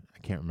say? I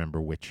can't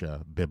remember which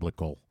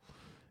biblical.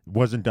 It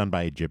wasn't done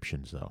by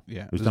Egyptians, though.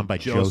 Yeah, It was done by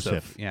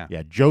Joseph. Yeah.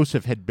 Yeah,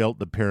 Joseph had built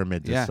the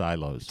pyramids Yeah. as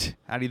silos.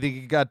 How do you think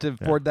you got to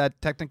afford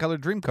that Technicolor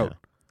Dreamcoat?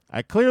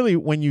 Clearly,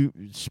 when you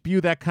spew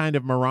that kind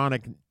of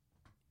moronic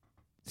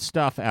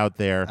stuff out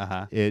there,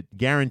 Uh-huh. it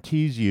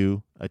guarantees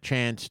you a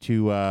chance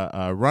to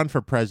run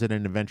for president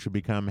and eventually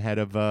become head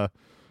of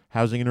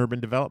housing and urban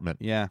development.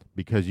 Yeah.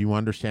 Because you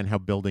understand how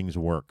buildings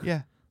work.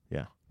 Yeah.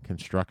 Yeah,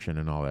 construction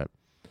and all that.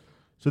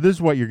 So this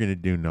is what you're going to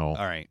do, Noel.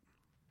 All right.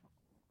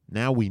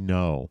 Now we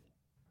know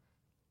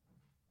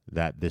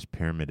that this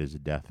pyramid is a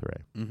death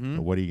ray. Mm-hmm.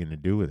 But what are you going to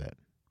do with it?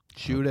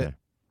 Shoot it. Okay.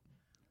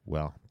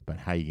 Well, but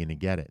how are you going to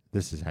get it?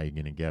 This is how you're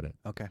going to get it.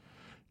 Okay.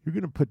 You're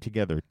going to put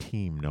together a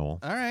team, Noel.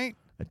 All right.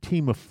 A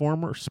team of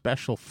former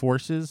Special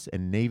Forces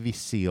and Navy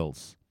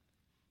SEALs.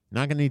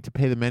 Not going to need to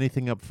pay them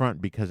anything up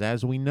front because,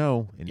 as we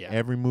know, in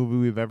every movie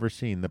we've ever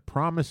seen, the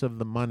promise of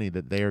the money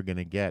that they are going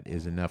to get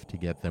is enough to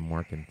get them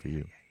working for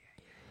you.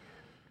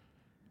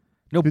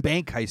 No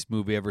bank heist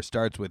movie ever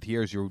starts with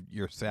here's your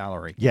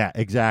salary. Yeah,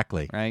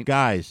 exactly. Right.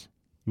 Guys,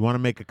 you want to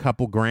make a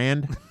couple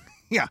grand?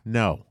 Yeah.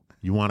 No,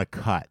 you want to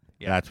cut.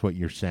 Yeah. That's what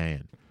you're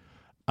saying.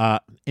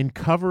 In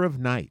cover of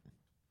night,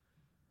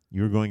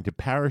 you're going to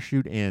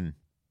parachute in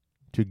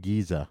to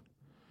Giza,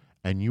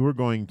 and you are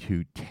going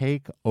to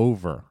take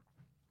over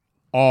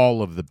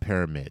all of the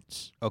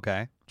pyramids,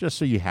 Okay. just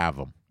so you have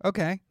them.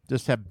 Okay.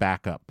 Just have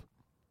backup.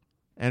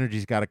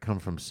 Energy's got to come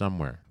from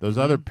somewhere. Those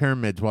other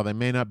pyramids, while they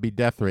may not be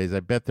death rays,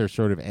 I bet they're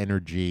sort of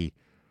energy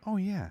Oh,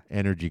 yeah.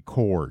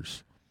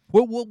 cores.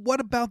 Well, what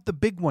about the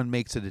big one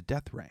makes it a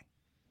death ray?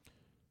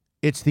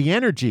 It's the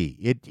energy.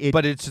 It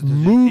But it's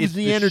moves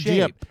the the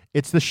energy up. shape.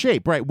 It's the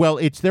shape, right? Well,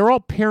 they're all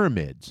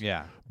pyramids.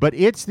 Yeah. But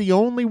it's the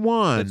only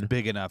one That's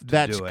big enough to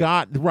that's do it.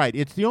 got right.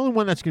 It's the only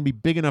one that's going to be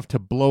big enough to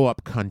blow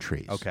up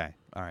countries. Okay.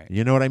 All right.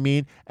 You know what I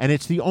mean? And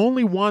it's the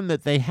only one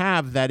that they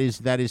have that is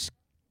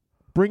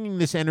bringing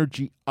this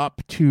energy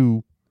up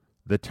to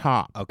the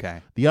top.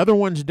 Okay. The other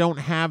ones don't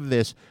have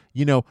this.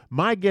 You know,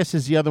 my guess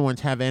is the other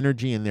ones have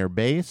energy in their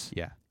base.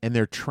 Yeah. And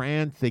they're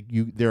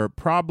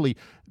Probably.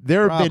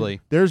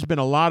 there's been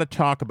a lot of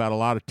talk about a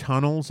lot of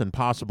tunnels and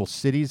possible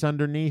cities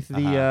underneath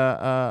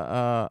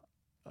the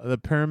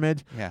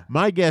pyramids. Yeah.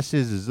 My guess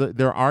is that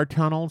there are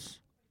tunnels.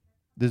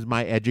 This is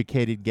my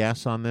educated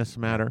guess on this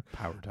matter.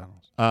 Power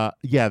tunnels.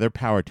 Yeah, they're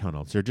power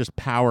tunnels. They're just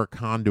power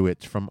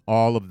conduits from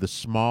all of the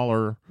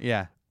smaller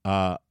Yeah.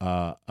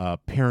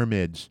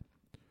 pyramids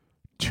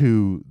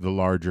to the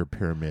larger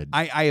pyramid.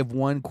 I have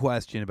one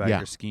question about Yeah.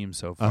 your scheme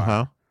so far.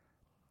 Uh-huh.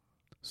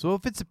 So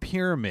if it's a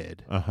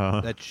pyramid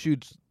Uh-huh. that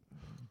shoots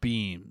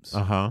beams,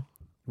 Uh-huh.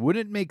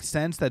 wouldn't it make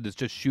sense that it's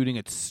just shooting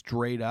it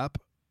straight up?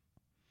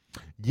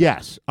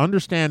 Yes,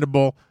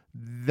 understandable.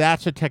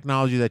 That's a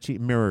technology that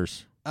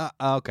mirrors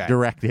Okay.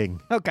 directing.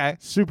 Okay.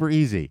 Super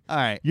easy. All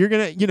right. You're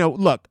going to,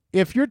 look,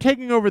 if you're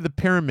taking over the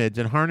pyramids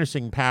and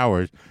harnessing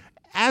powers,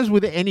 as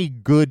with any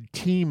good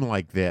team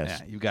like this,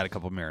 Yeah, you've got a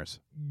couple mirrors.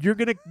 you're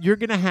going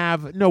to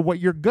have what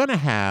you're going to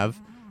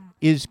have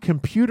is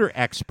computer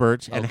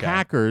experts and Okay.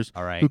 hackers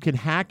All right. who can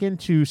hack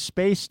into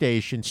space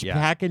stations, Yeah.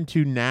 hack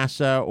into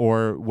NASA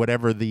or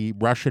whatever the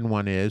Russian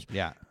one is,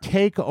 Yeah.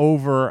 take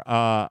over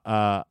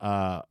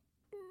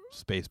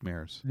Space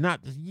mirrors.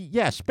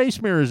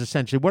 space mirrors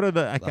essentially. What are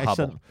the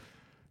Hubble.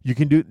 you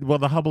can do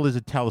the Hubble is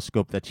a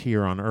telescope that's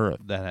here on Earth.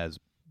 That has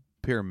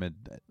pyramid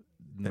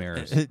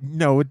mirrors.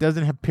 No, it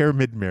doesn't have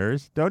pyramid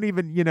mirrors. Don't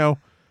even,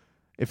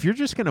 if you're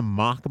just going to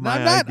mock my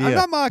I'm not- idea. I'm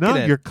not mocking no,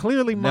 it. you're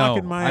clearly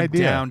mocking my I'm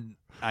idea. down.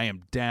 I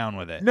am down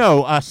with it.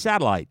 No,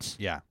 satellites.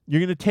 Yeah. You're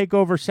going to take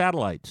over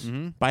satellites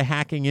Mhm. by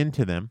hacking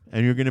into them,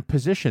 and you're going to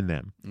position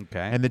them. Okay.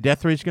 And the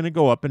death rate's going to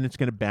go up, and it's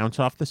going to bounce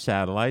off the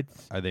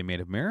satellites. Are they made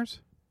of mirrors?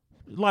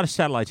 A lot of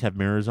satellites have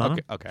mirrors on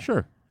Okay, them. okay.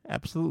 Sure,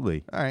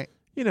 absolutely. All right.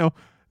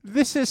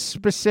 This is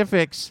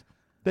specifics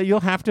that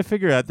you'll have to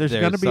figure out. There's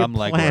going to be a some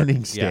legwork. planning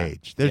Yeah.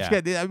 stage. There's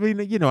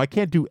Yeah. I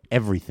can't do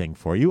everything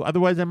for you.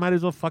 Otherwise, I might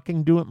as well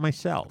fucking do it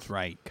myself. That's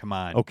right. Come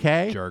on.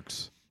 Okay?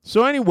 Jerks.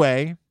 So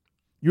anyway,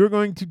 you're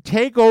going to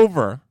take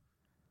over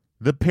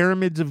the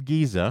pyramids of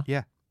Giza.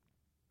 Yeah.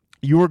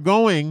 You are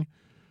going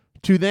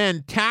to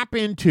then tap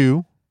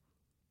into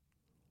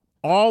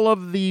all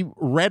of the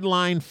red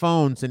line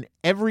phones in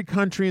every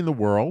country in the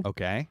world.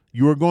 Okay.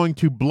 You are going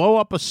to blow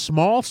up a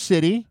small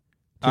city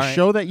to All right.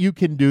 show that you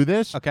can do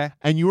this. Okay.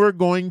 And you are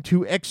going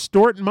to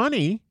extort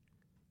money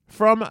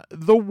from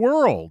the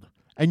world.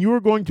 And you are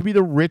going to be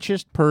the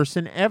richest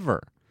person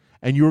ever.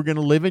 And you are going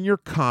to live in your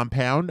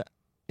compound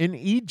in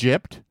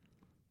Egypt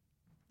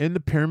in the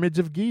pyramids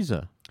of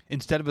Giza.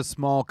 Instead of a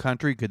small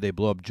country, could they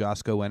blow up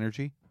Josco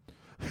Energy?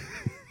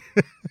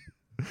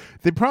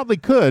 They probably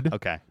could.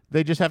 Okay.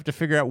 They just have to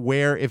figure out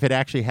if it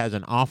actually has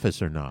an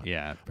office or not.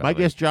 Yeah. My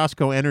probably. guess,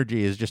 Josco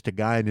Energy is just a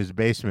guy in his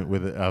basement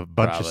with a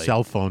bunch of Probably.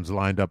 cell phones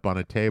lined up on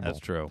a table. That's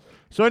true.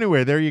 So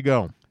anyway, there you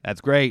go.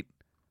 That's great.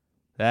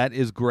 That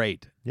is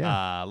great.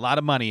 Yeah. A lot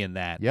of money in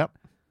that. Yep.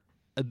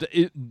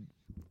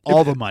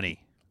 All the money.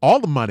 All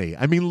the money.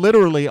 I mean,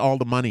 literally all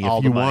the money All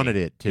if the you money. wanted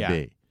it to Yeah.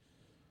 be.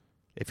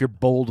 If you're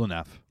bold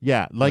enough.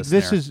 Yeah, like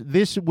Listener.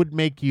 this would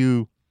make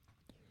you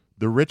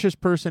the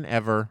richest person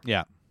ever,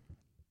 Yeah.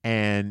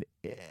 and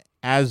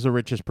as the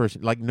richest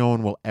person, like no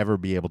one will ever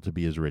be able to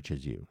be as rich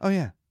as you. Oh,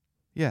 yeah.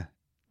 Yeah.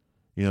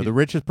 The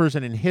richest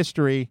person in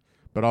history,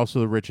 but also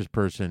the richest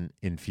person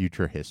in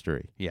future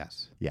history.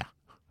 Yes. Yeah.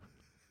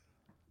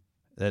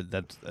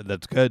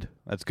 That's good.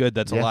 That's good.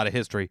 That's a Yeah. lot of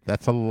history.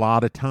 That's a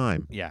lot of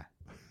time. Yeah.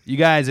 You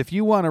guys, if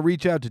you want to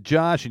reach out to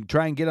Josh and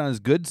try and get on his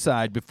good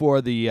side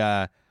before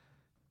the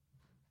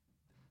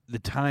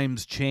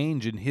times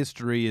change and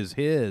history is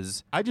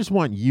his. I just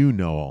want you,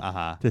 Noel,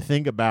 Uh-huh. to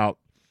think about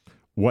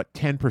what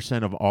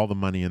 10% of all the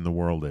money in the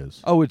world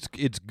is. Oh, it's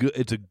good.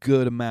 It's a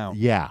good amount.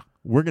 Yeah.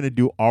 We're going to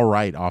do all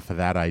right off of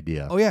that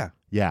idea. Oh, yeah.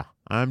 Yeah.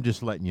 I'm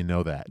just letting you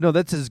know that. No,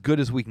 that's as good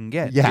as we can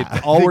get. Yeah, If I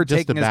all think we're just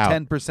taking is about.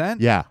 10%,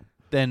 Yeah.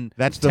 then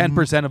That's the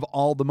 10% of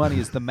all the money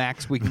is the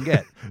max we can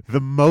get. The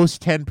most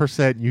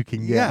 10% you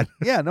can Yeah. get.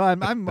 Yeah, no,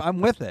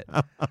 I'm with it.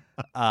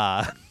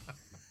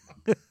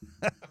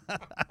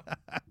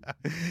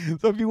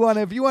 So if you want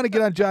to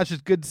get on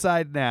Josh's good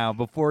side now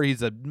before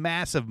he's a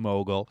massive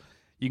mogul,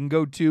 you can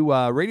go to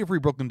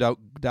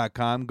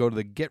RadioFreeBrooklyn.com, go to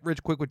the Get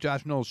Rich Quick with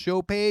Josh Knowles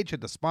show page,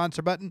 hit the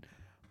sponsor button,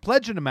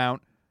 pledge an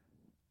amount.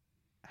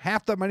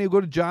 Half that money will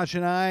go to Josh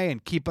and I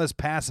and keep us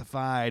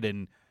pacified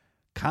and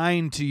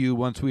kind to you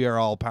once we are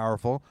all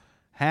powerful.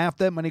 Half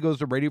that money goes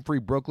to Radio Free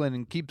Brooklyn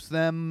and keeps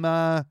them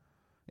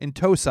in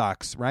toe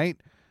socks, right?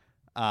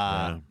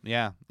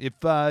 Yeah. If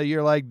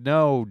you're like,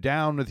 no,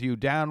 down with you,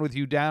 then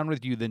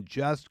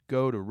just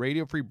go to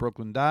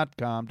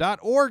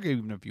radiofreebrooklyn.com.org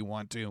even if you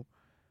want to.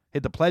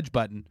 Hit the pledge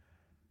button.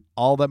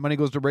 All that money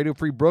goes to Radio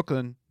Free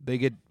Brooklyn. They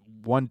get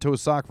one toe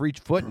sock for each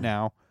foot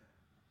now.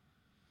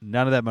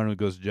 None of that money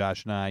goes to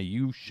Josh and I.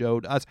 You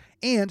showed us.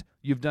 And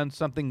you've done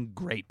something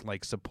great,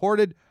 like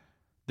supported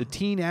the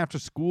teen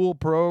after-school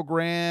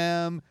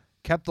program,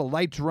 kept the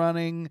lights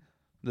running,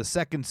 the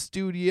second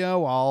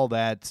studio, all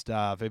that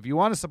stuff. If you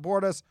want to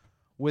support us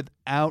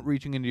without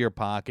reaching into your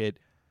pocket,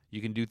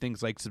 you can do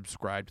things like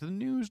subscribe to the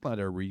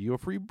newsletter, Radio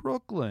Free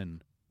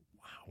Brooklyn.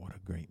 Wow, what a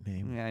great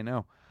name. Yeah, I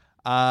know.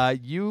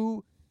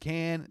 You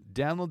can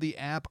download the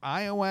app,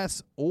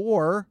 iOS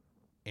or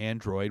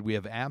Android. We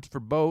have apps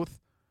for both.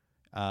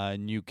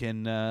 And you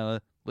can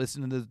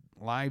listen to the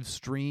live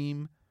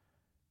stream.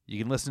 You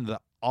can listen to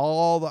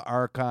all the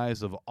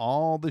archives of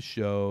all the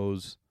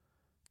shows.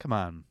 Come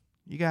on,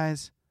 you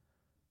guys.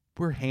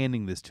 We're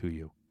handing this to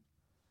you.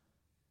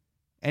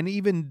 And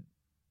even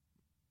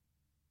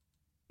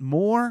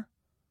more,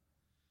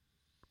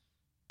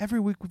 every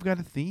week we've got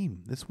a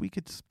theme. This week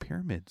it's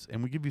pyramids,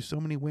 and we give you so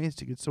many ways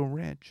to get so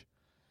rich.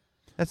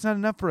 That's not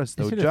enough for us,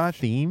 though, Is it Josh.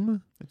 a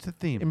theme? It's a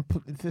theme.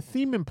 The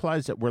theme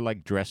implies that we're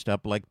like dressed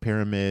up like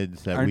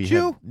pyramids. That Aren't we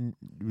you?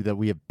 That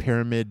we have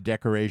pyramid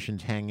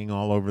decorations hanging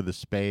all over the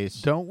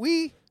space. Don't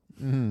we?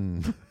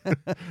 Do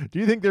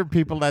you think there are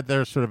people that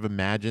there sort of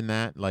imagine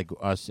that, like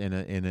us in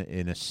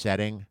a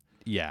setting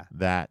Yeah.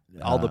 that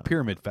All the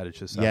pyramid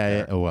fetishists out yeah, there.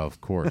 yeah, oh well, of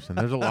course, and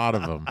there's a lot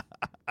of them.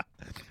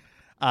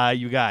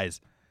 You guys,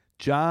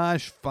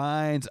 Josh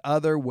finds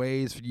other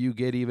ways for you to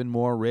get even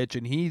more rich,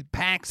 and he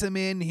packs them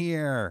in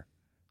here.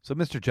 So,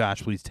 Mr.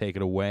 Josh, please take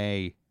it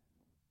away.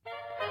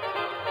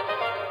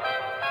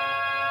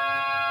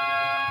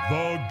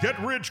 The Get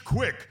Rich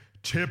Quick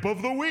Tip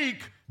of the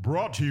Week,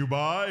 brought to you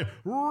by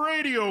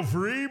Radio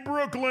Free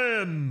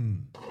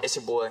Brooklyn. It's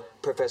your boy,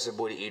 Professor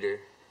Booty Eater.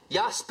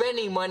 Y'all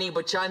spending money,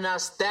 but y'all not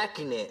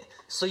stacking it.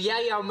 So yeah,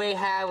 y'all may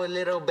have a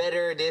little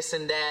better this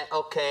and that.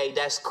 Okay,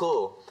 that's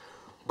cool.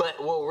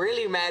 But what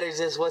really matters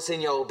is what's in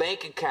your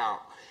bank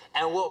account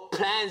and what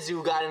plans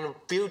you got in the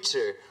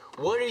future.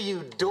 What are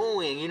you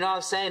doing? You know what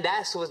I'm saying?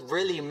 That's what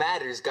really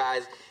matters,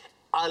 guys.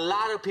 A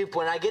lot of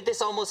people, and I get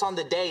this almost on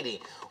the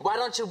daily. Why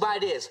don't you buy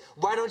this?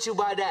 Why don't you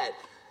buy that?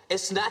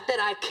 It's not that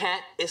I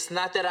can't. It's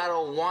not that I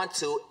don't want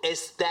to.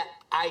 It's that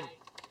I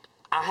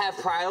have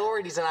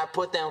priorities and I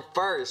put them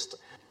first.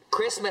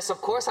 Christmas, of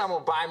course, I'm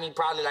gonna buy me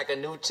probably like a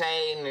new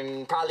chain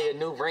and probably a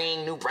new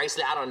ring, new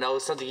bracelet. I don't know,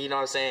 something, you know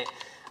what I'm saying,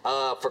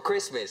 for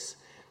Christmas.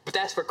 But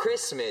that's for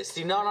Christmas.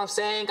 You know what I'm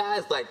saying,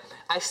 guys? Like,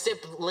 I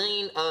sip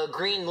green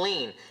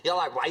lean. Y'all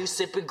like, why you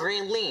sipping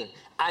green lean?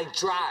 I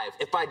drive.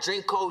 If I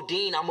drink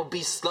codeine, I'm gonna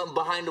be slumped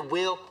behind the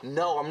wheel.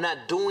 No, I'm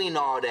not doing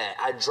all that.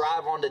 I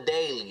drive on the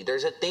daily.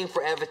 There's a thing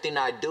for everything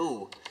I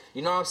do.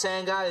 You know what I'm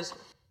saying, guys?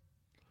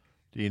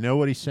 Do you know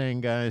what he's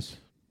saying, guys?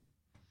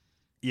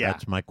 Yeah.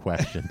 That's my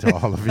question to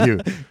all of you.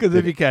 Because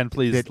if you can,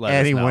 please Did let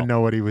anyone us know.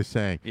 know what he was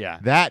saying? Yeah.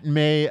 That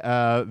may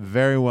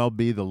very well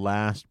be the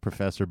last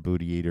Professor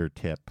Booty Eater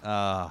tip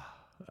that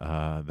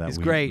he's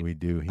we, great. we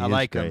do. He I is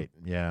like him. great.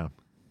 Yeah.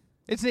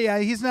 He's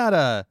not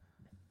a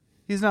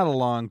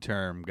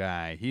long-term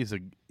guy.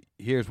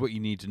 Here's what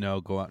you need to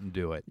know, go out and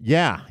do it.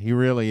 Yeah, he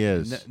really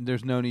is.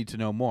 There's no need to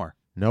know more.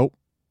 Nope.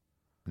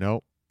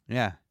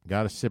 Yeah.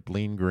 Got to sip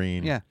lean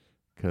green. Yeah.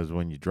 Because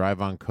when you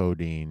drive on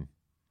codeine,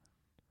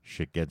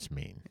 shit gets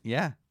mean.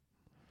 Yeah.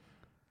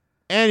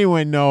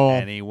 Anyway, Noel.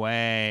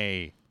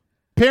 Anyway.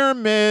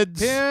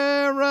 Pyramids.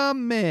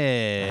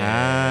 Pyramids.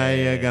 How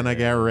you going to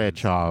get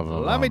rich off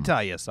of Let me them?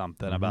 tell you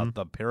something about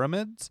the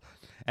pyramids.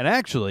 And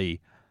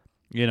actually,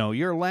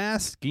 your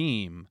last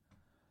scheme,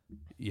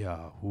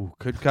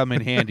 could come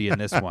in handy in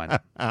this one.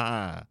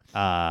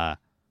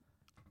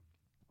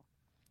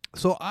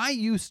 So I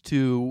used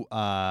to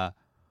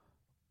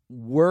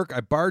work.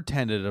 I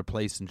bartended at a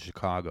place in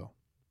Chicago.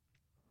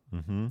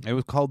 Mm-hmm. It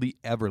was called the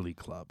Everly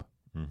Club.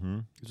 Mm-hmm.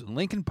 It was in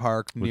Lincoln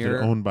Park Was near.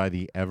 it owned by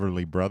the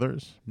Everly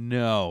Brothers?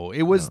 No,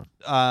 it was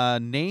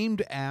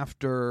named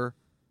after,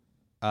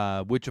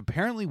 which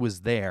apparently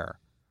was there,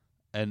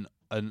 an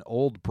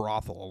old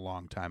brothel a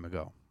long time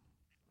ago,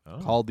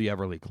 called the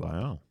Everly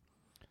Club.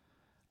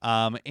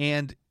 Wow.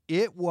 And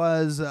it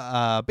was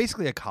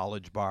basically a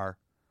college bar,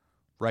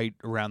 right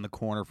around the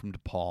corner from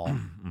DePaul.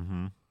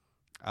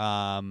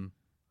 Mm-hmm.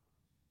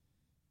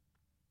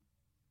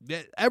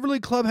 The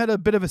Everly Club had a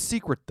bit of a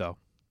secret, though.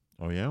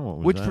 Oh, yeah? What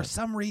was Which that? for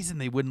some reason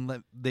they wouldn't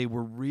let. They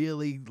were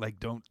really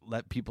don't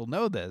let people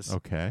know this.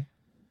 Okay.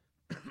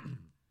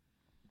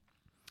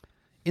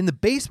 In the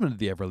basement of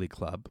the Everly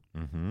Club,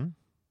 Mm-hmm.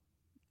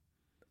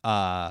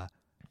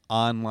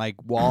 on like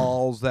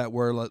walls that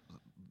were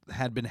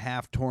had been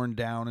half torn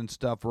down and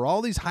stuff, were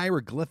all these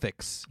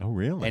hieroglyphics Oh,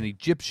 really? and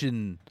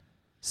Egyptian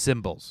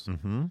symbols.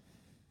 Mm-hmm.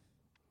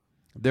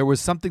 There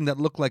was something that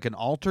looked like an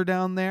altar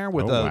down there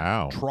with Oh, a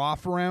wow.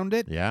 trough around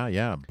it,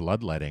 Yeah,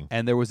 bloodletting.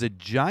 and there was a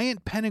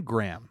giant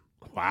pentagram.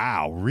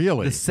 Wow,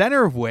 really? The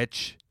center of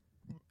which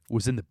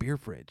was in the beer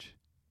fridge.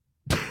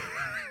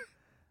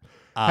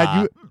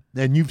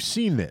 And you've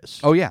seen this?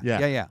 Oh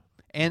yeah.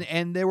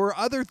 And there were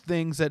other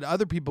things that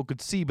other people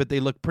could see, but they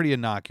looked pretty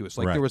innocuous.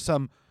 Like Right. there was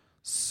some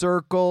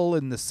circle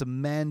in the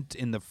cement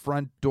in the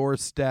front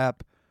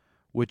doorstep,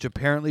 which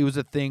apparently was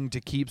a thing to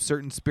keep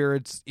certain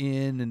spirits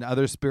in and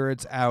other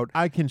spirits out.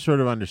 I can sort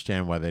of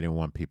understand why they didn't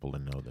want people to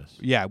know this.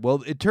 Yeah,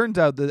 well, it turns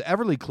out the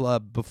Everly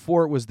Club,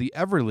 before it was the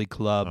Everly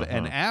Club,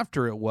 and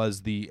after it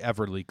was the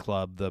Everly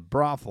Club, the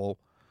brothel,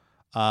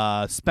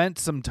 spent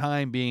some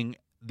time being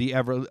the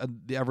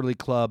Everly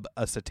Club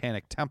a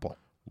satanic temple.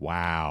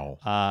 Wow.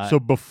 So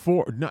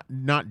before,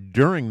 not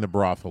during the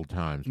brothel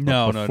times, but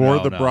No, before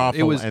the no. brothel,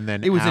 It was, and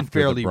then it was after in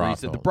fairly the brothel.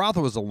 recent. The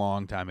brothel was a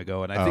long time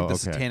ago, and I think the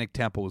okay. Satanic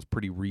Temple was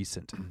pretty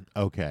recent.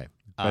 Okay.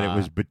 But it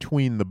was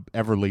between the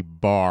Everly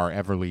Bar,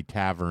 Everly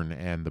Tavern,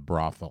 and the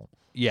brothel.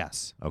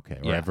 Yes. Okay.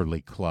 Or Yeah.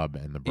 Everly Club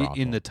and the brothel.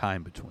 In the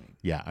time between.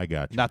 Yeah, I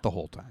got you. Not the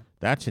whole time.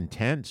 That's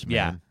intense, man.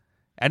 Yeah.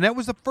 And that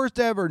was the first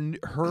I ever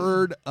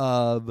heard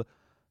of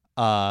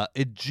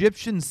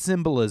Egyptian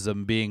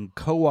symbolism being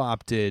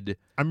co-opted.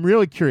 I'm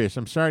really curious.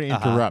 I'm sorry to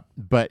interrupt,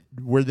 but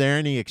were there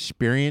any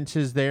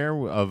experiences there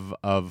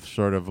of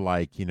sort of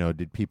like,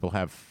 did people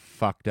have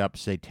fucked up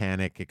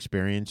satanic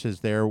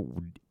experiences there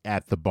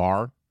at the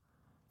bar?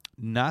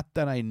 Not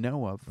that I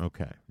know of.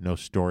 Okay. No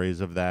stories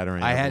of that or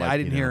anything? I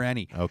didn't hear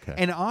any. Okay.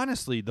 And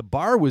honestly, the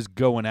bar was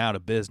going out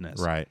of business.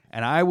 Right.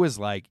 And I was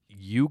like,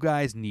 you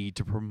guys need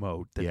to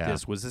promote that Yeah,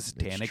 this was a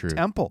satanic true.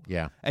 temple.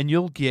 Yeah. And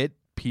you'll get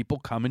people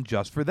coming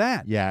just for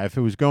that. Yeah, if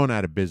it was going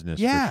out of business,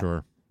 Yeah. for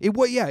sure.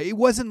 It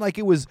wasn't like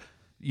it was,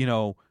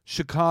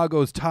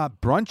 Chicago's top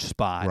brunch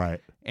spot.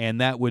 Right.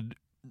 and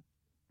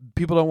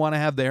people don't want to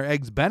have their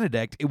eggs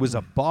Benedict. It was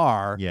a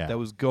bar Yeah. that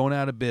was going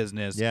out of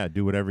business. Yeah,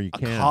 do whatever you a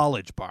can.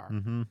 college bar.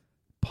 Mm-hmm.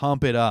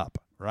 Pump it up,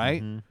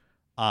 right?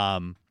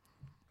 Mm-hmm.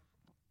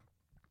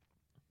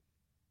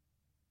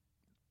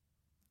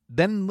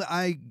 Then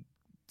I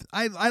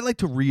like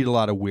to read a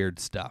lot of weird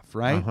stuff,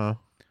 right? Uh-huh.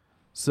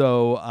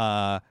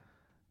 So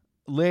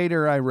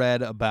later I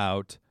read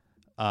about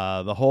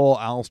the whole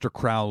Aleister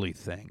Crowley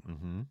thing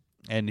Mm-hmm.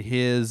 and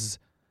his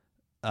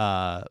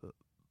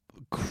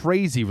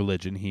crazy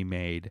religion he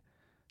made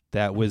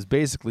that was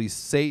basically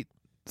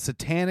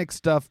satanic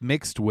stuff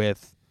mixed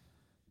with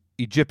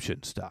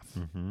Egyptian stuff.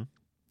 Mm-hmm.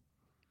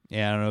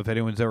 And I don't know if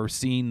anyone's ever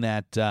seen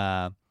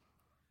that.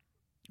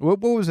 What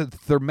was it?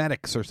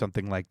 Thermetics or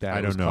something like that.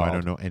 I don't know. I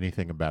don't know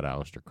anything about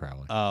Aleister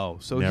Crowley. Oh,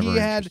 so Never he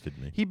had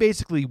interested me. he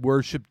basically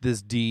worshipped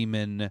this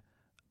demon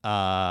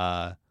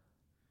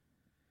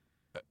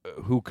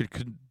who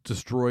could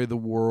destroy the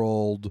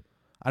world.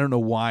 I don't know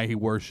why he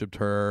worshipped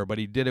her, but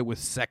he did it with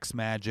sex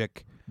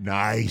magic.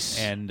 Nice.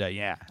 And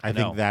yeah, I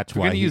know. think that's If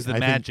you're why gonna he- use the I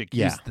think- magic.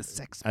 yeah. Use the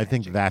sex. I Magic.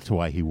 think that's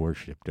why he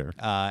worshipped her.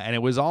 And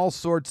it was all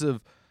sorts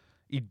of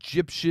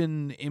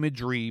Egyptian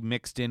imagery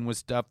mixed in with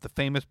stuff. The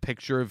famous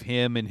picture of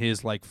him in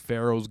his like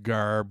pharaoh's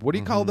garb. What do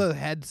you call the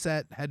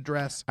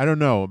headdress? I don't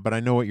know, but I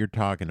know what you're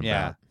talking about.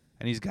 Yeah,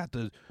 and he's got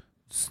the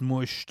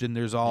smushed, and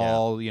there's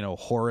all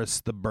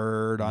Horus the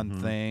bird on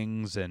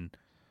things, and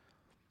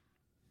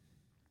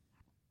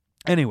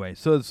anyway,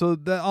 so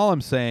all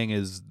I'm saying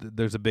is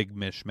there's a big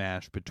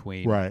mishmash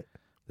between Right.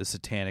 the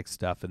satanic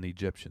stuff and the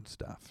Egyptian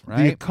stuff, The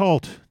right?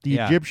 occult. The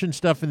Yeah. Egyptian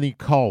stuff and the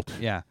occult.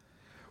 Yeah,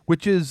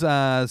 which is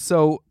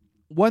so.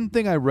 One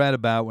thing I read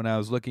about when I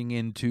was looking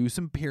into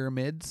some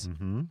pyramids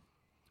Mm-hmm.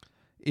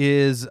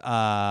 is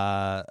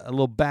a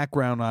little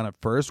background on it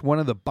first. One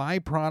of the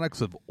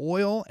byproducts of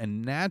oil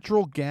and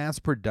natural gas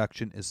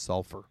production is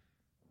sulfur.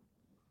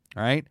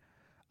 All right?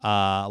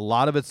 A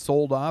lot of it's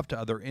sold off to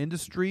other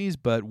industries,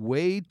 but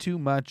way too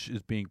much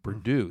is being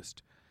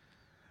produced.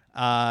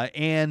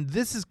 And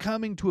this is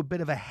coming to a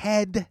bit of a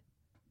head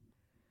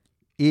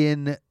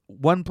in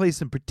one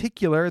place in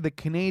particular, the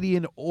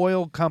Canadian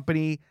oil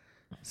company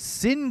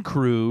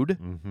Syncrude,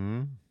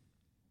 Mm-hmm.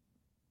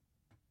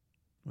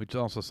 which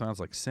also sounds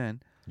like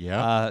sin.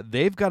 Yeah.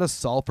 They've got a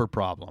sulfur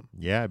problem.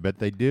 Yeah, I bet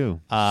they do.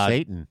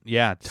 Satan.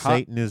 Yeah.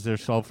 Satan is their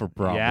sulfur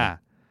problem. Yeah.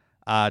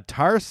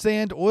 Tar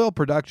sand oil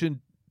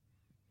production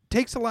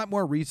takes a lot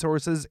more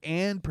resources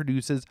and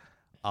produces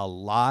a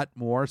lot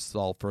more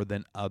sulfur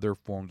than other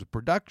forms of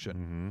production.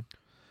 Mm-hmm.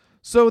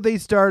 So they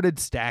started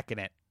stacking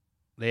it.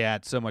 They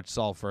had so much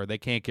sulfur, they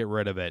can't get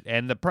rid of it.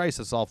 And the price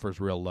of sulfur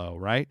is real low,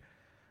 right?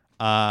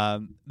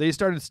 They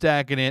started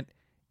stacking it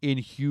in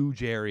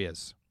huge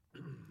areas.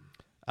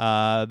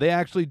 They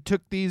actually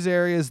took these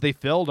areas, they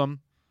filled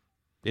them.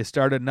 They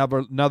started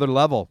another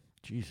level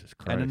Jesus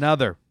Christ. and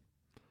another.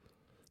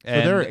 So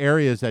there are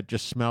areas that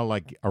just smell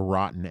like a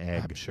rotten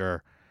egg. I'm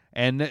sure.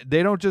 And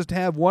they don't just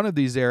have one of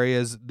these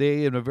areas.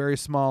 They, in a very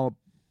small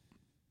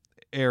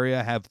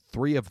area, have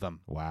 3 of them.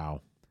 Wow.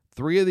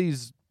 3 of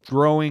these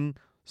growing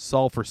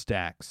sulfur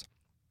stacks.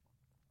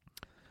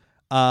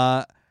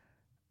 Let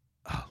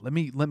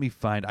me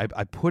find.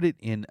 I put it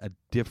in a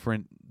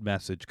different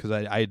message because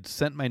I had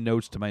sent my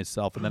notes to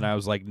myself, and then I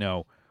was like,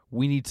 no,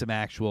 we need some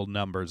actual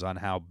numbers on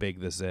how big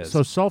this is.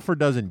 So sulfur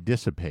doesn't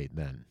dissipate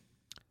then?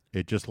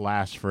 It just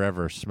lasts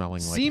forever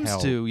smelling like Seems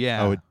hell. to,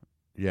 yeah. Oh,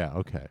 yeah,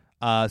 okay.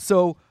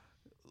 So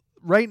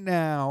right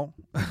now,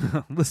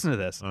 listen to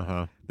this.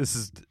 Uh-huh. This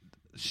is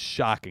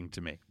shocking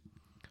to me.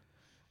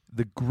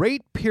 The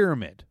Great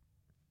Pyramid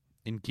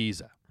in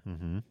Giza.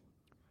 Mm-hmm.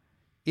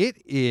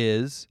 It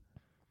is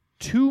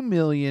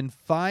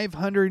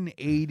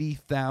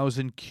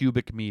 2,580,000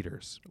 cubic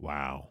meters.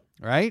 Wow.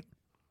 Right?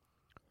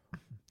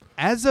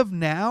 As of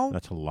now,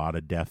 That's a lot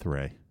of death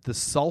ray. the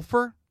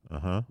sulfur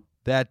Uh-huh.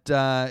 that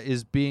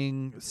is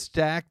being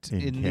stacked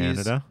In in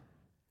Canada?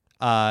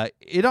 these,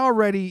 it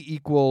already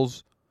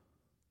equals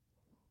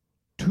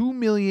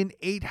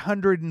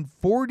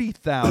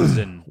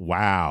 2,840,000.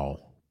 Wow.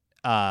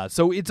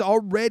 So it's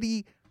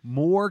already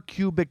more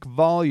cubic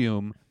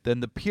volume than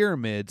the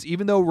pyramids,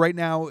 even though right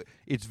now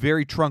it's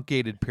very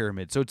truncated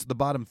pyramid. So it's the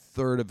bottom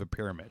third of a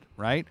pyramid,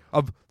 right?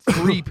 Of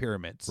 3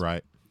 pyramids.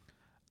 Right.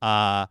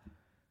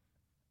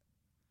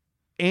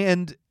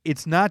 And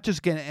it's not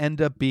just going to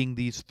end up being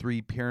these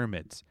 3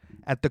 pyramids.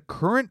 At the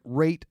current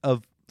rate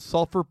of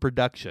sulfur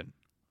production,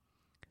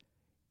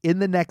 in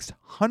the next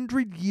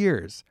 100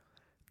 years,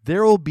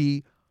 there will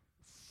be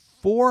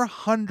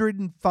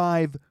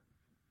 405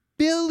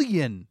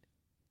 billion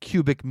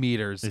cubic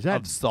meters Is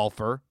that of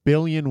sulfur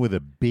Billion with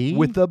a B?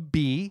 with a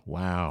B.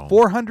 Wow.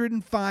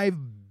 405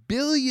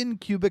 billion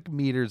cubic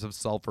meters of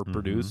sulfur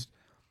produced,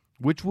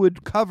 which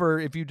would cover,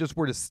 if you just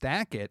were to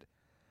stack it,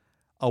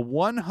 a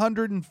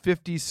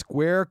 150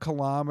 square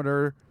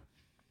kilometer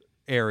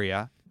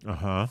area,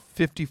 Uh-huh.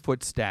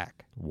 50-foot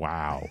stack.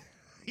 Wow.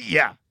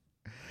 Yeah.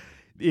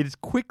 It is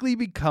quickly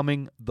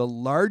becoming the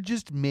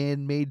largest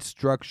man-made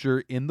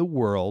structure in the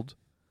world.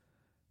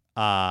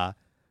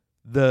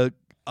 The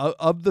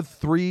of the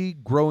 3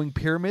 growing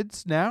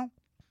pyramids now,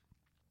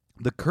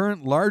 the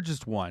current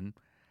largest one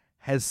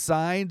has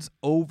sides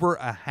over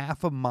a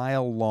half a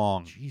mile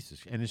long.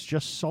 Jesus, and it's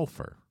just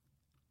sulfur.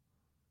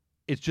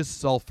 It's just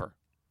sulfur.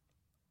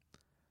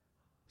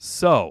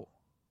 So,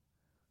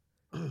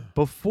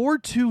 before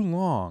too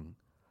long,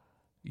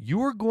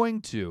 you are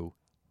going to,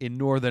 in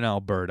northern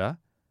Alberta,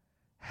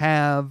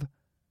 have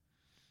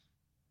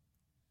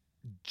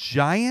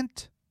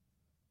giant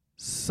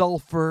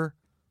sulfur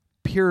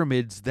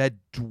pyramids that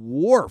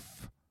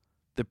dwarf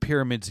the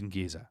pyramids in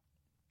Giza.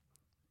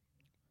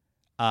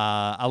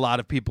 A lot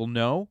of people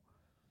know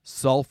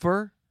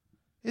sulfur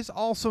is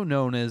also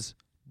known as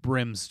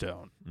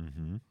brimstone.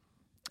 Mm-hmm.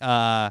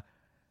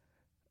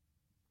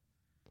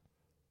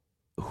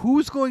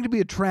 Who's going to be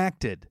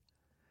attracted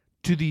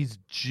to these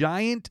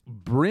giant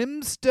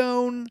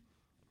brimstone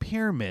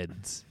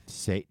pyramids?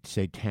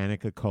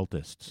 Satanic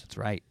occultists. That's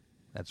right.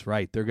 That's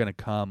right. They're going to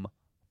come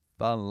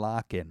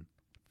flocking,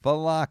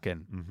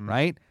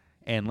 right?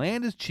 And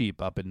land is cheap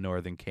up in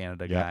northern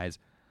Canada, guys.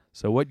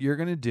 So what you're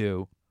going to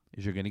do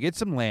is you're going to get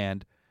some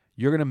land.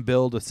 You're going to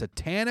build a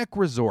satanic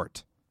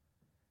resort,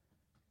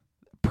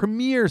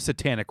 premier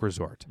satanic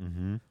resort.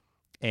 Mm-hmm.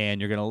 And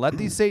you're going to let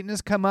these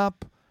Satanists come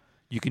up.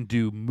 You can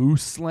do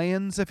moose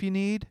lands if you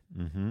need.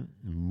 Mm-hmm.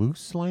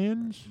 Moose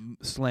lands?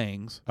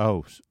 Slangs.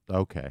 Oh,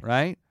 okay.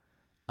 Right?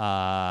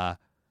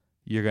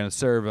 You're going to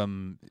serve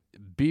them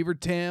beaver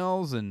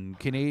tails and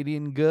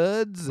Canadian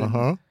goods.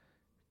 And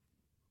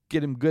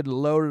get them good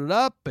loaded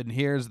up. And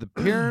here's the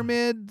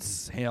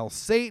pyramids. Hail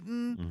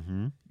Satan.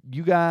 Mm-hmm.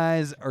 You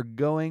guys are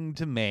going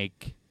to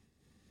make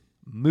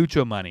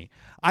mucho money.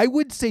 I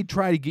would say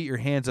try to get your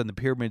hands on the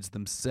pyramids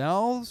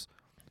themselves,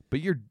 but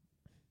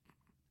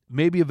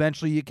maybe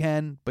eventually you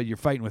can, but you're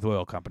fighting with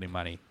oil company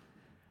money.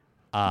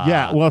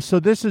 Yeah, well, so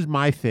this is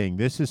my thing.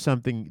 This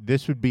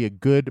would be a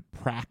good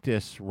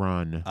practice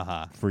run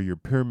for your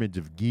Pyramids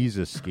of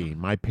Giza scheme,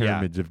 my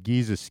Pyramids of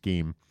Giza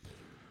scheme.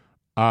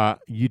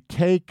 You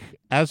take,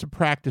 as a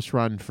practice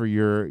run for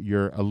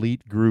your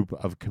elite group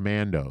of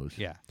commandos,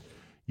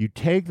 you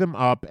take them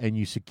up and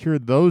you secure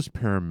those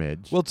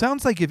pyramids. Well, it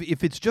sounds like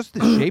if it's just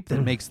the shape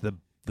that makes the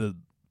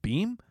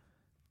beam,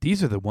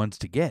 these are the ones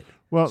to get.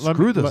 Well,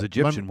 screw those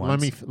Egyptian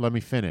ones. Let me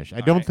finish.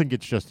 I don't think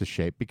it's just the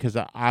shape, because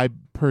I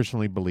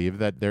personally believe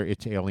that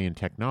it's alien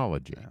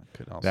technology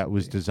that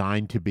was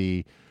designed to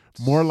be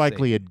more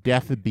likely a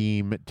death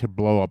beam to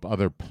blow up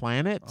other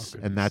planets,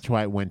 and that's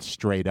why it went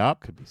straight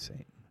up. Could be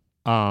Satan.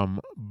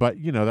 But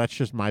that's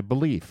just my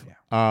belief.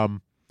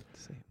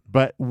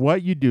 But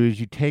what you do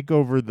is you take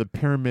over the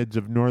pyramids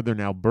of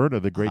northern Alberta,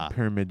 the Great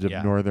Pyramids of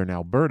northern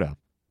Alberta,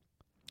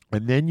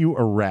 and then you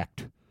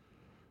erect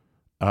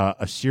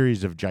a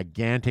series of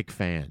gigantic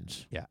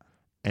fans. Yeah.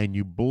 And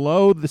you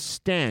blow the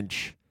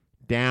stench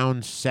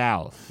down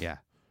south. Yeah.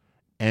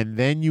 And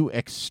then you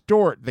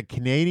extort the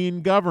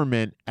Canadian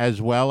government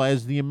as well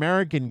as the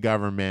American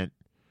government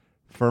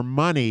for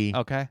money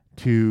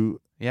to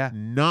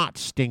not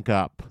stink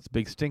up it's a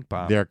big stink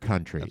bomb. Their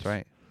countries. That's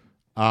right.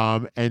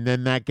 And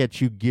then that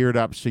gets you geared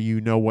up so you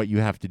know what you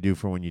have to do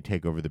for when you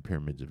take over the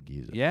Pyramids of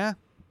Giza. Yeah.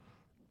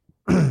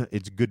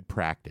 It's good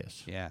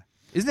practice. Yeah.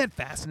 Isn't that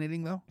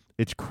fascinating, though?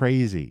 It's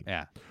crazy.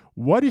 Yeah.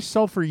 What is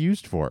sulfur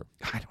used for?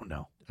 I don't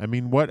know. I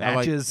mean, what?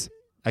 Matches.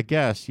 I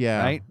guess,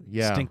 yeah. Right?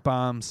 Yeah. Stink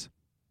bombs.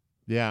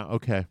 Yeah,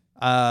 okay.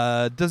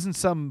 Doesn't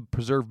some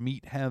preserved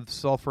meat have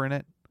sulfur in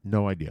it?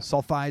 No idea.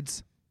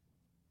 Sulfides?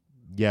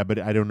 Yeah, but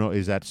I don't know.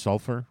 Is that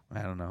sulfur?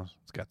 I don't know.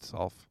 It's got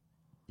sulf.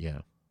 Yeah.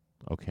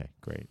 Okay,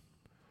 great.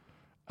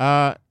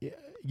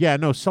 Yeah,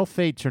 no,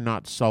 sulfates are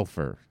not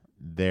sulfur.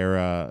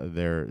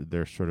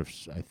 They're sort of,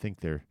 I think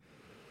they're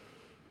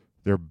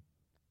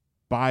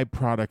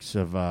byproducts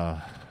of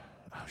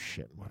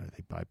what are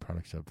they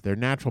byproducts of? They're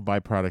natural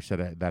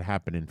byproducts that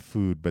happen in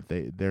food, but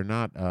they're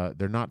not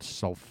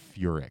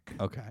sulfuric.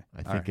 Okay.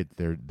 I think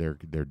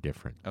they're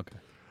different. Okay.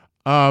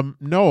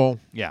 Noel.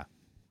 Yeah.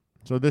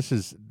 So this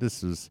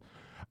is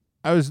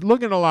I was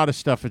looking at a lot of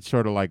stuff. It's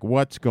sort of like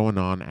what's going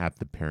on at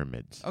the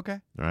pyramids. Okay.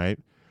 Right?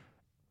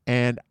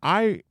 And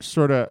I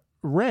sort of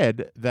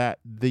read that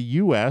the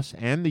U.S.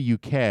 and the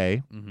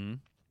U.K.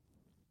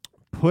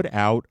 put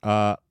out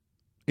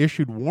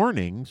issued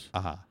warnings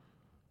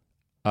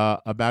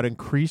about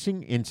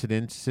increasing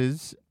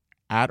incidences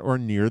at or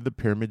near the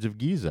pyramids of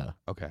Giza.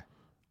 Okay.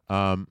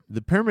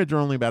 The pyramids are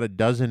only about a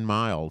dozen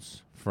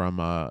miles from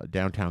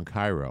downtown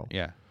Cairo.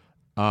 Yeah.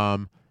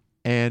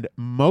 And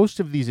most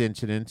of these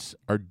incidents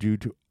are due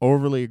to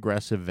overly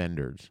aggressive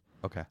vendors.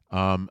 Okay.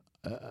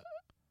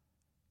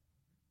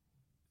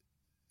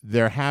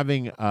 They're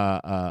having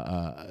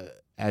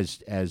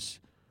as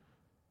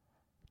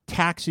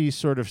taxis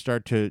sort of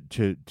start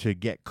to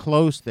get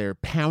close, they're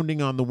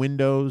pounding on the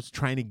windows,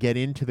 trying to get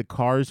into the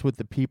cars with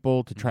the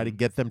people to try to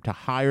get them to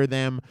hire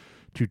them,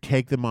 to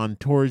take them on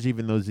tours,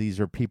 even though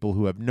these are people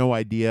who have no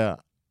idea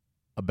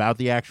about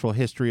the actual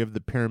history of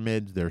the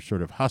pyramids. They're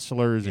sort of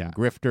hustlers and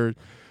grifters.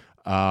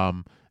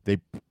 They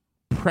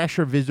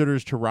pressure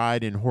visitors to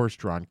ride in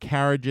horse-drawn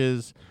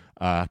carriages,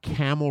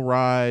 camel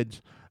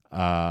rides,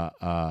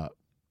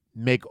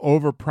 make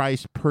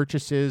overpriced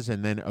purchases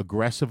and then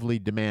aggressively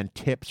demand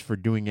tips for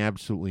doing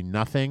absolutely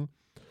nothing.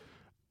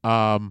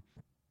 In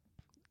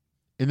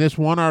this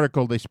one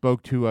article, they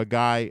spoke to a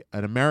guy,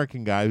 an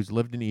American guy who's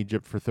lived in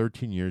Egypt for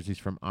 13 years. He's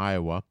from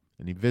Iowa,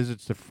 and he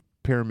visits the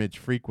pyramids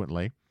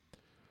frequently.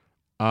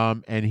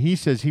 And he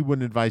says he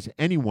wouldn't advise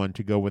anyone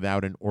to go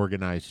without an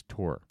organized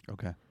tour.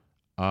 Okay.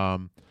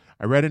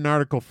 I read an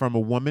article from a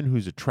woman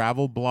who's a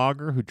travel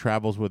blogger who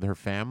travels with her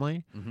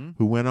family,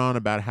 who went on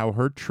about how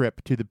her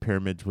trip to the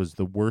pyramids was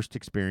the worst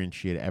experience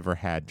she had ever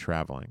had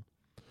traveling.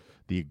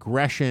 The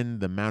aggression,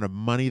 the amount of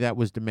money that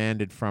was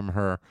demanded from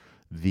her,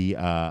 the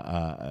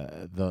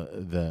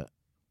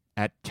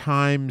at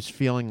times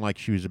feeling like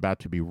she was about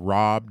to be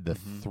robbed, the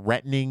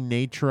threatening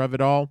nature of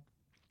it all.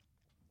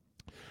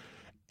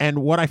 And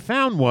what I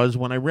found was,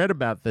 when I read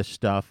about this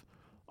stuff,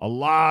 a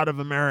lot of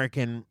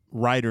American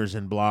writers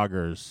and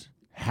bloggers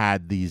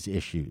had these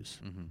issues.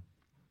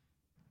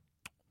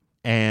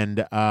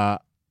 And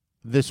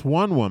this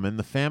one woman,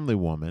 the family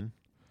woman,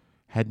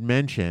 had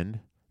mentioned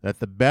that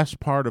the best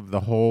part of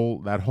that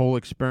whole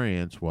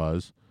experience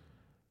was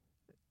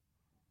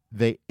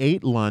they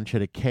ate lunch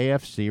at a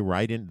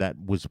KFC that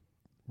was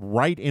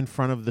right in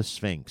front of the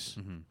Sphinx.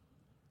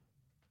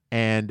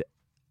 And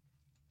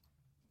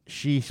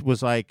she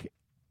was like,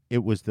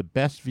 it was the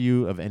best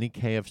view of any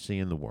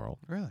KFC in the world.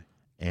 Really?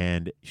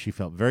 And she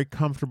felt very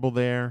comfortable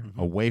there,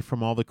 away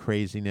from all the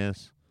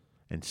craziness,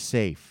 and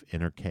safe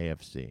in her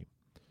KFC.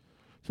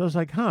 So I was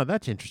like,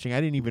 that's interesting.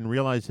 I didn't even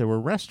realize there were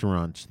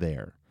restaurants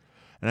there.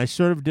 And I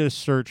sort of did a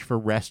search for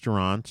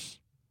restaurants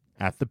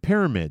at the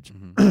pyramids.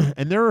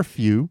 And there are a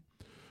few,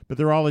 but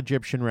they're all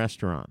Egyptian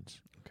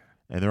restaurants. Okay.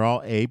 And they're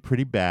all,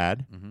 pretty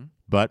bad,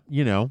 but,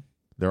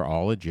 they're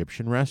all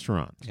Egyptian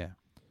restaurants. Yeah.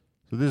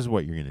 So this is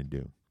what you're going to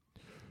do.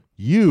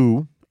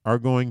 You are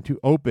going to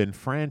open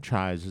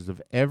franchises of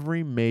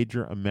every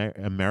major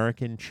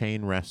American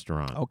chain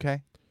restaurant.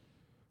 Okay.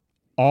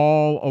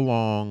 All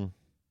along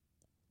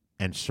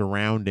and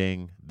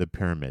surrounding the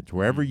pyramids,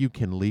 wherever you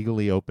can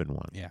legally open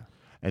one. Yeah.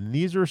 And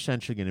these are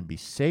essentially going to be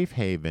safe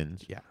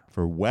havens Yeah.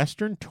 for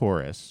Western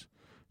tourists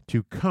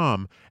to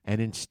come,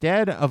 and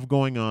instead of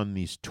going on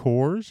these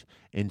tours,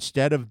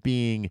 instead of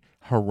being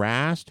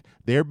harassed,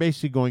 they're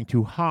basically going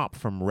to hop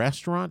from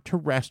restaurant to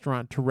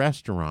restaurant to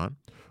restaurant,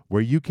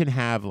 where you can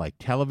have like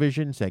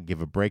televisions that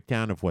give a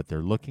breakdown of what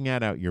they're looking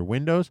at out your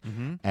windows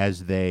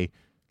as they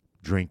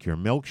drink your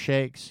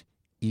milkshakes,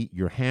 eat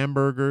your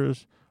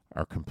hamburgers,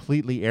 are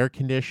completely air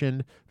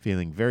conditioned,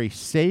 feeling very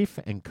safe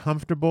and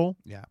comfortable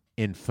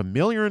in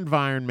familiar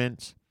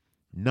environments,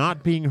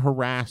 not being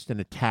harassed and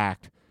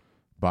attacked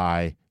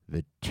by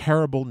the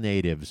terrible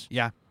natives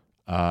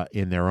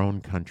in their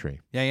own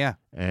country. Yeah.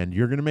 And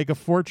you're going to make a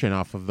fortune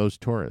off of those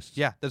tourists.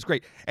 Yeah, that's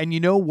great. And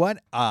you know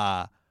what?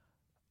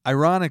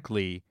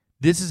 Ironically,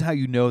 this is how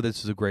you know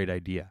this is a great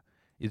idea.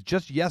 Is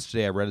just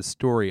yesterday I read a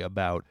story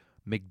about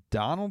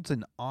McDonald's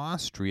in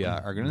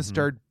Austria are going to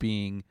start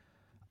being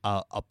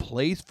a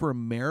place for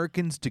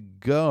Americans to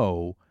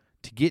go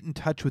to get in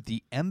touch with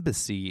the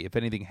embassy if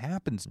anything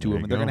happens to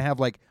them. And they're going to have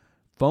like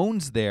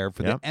phones there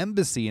for the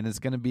embassy, and it's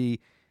going to be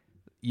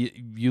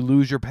you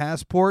lose your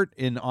passport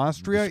in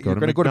Austria, you're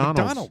going to go to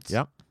McDonald's.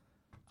 Yep.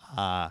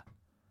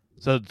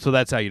 So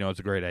that's how you know it's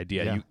a great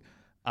idea. Yeah.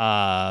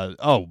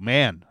 Oh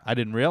man, I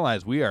didn't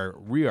realize we are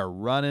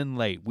running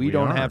late. We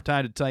don't have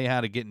time to tell you how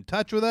to get in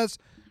touch with us.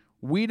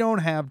 We don't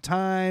have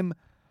time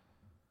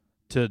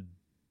to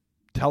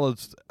tell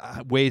us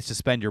ways to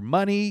spend your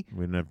money.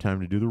 We don't have time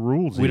to do the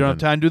rules. We don't have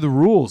time to do the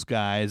rules,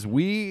 guys.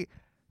 We've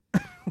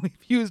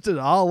used it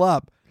all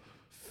up.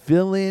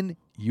 Fill in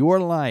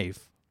your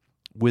life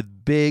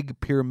with big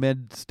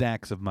pyramid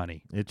stacks of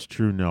money. It's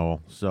true,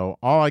 Noel. So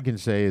all I can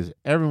say is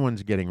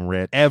everyone's getting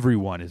rich.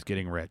 Everyone is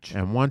getting rich.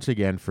 And once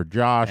again, for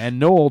Josh and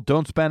Noel,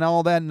 don't spend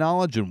all that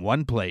knowledge in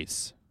one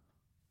place.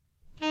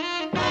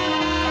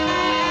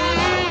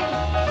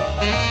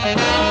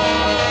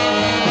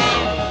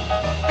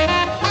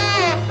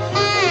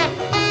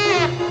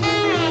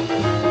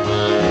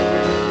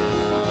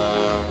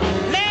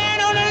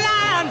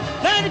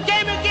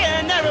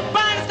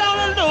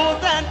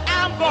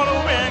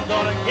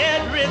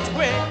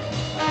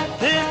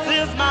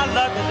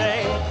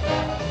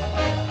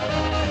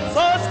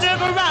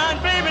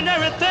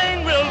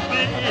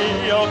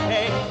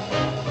 Okay.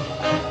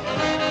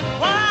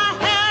 Well, I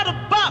had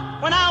a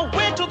buck when I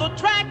went to the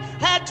track,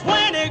 had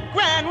 20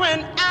 grand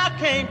when I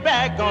came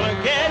back, gonna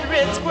get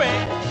rich quick.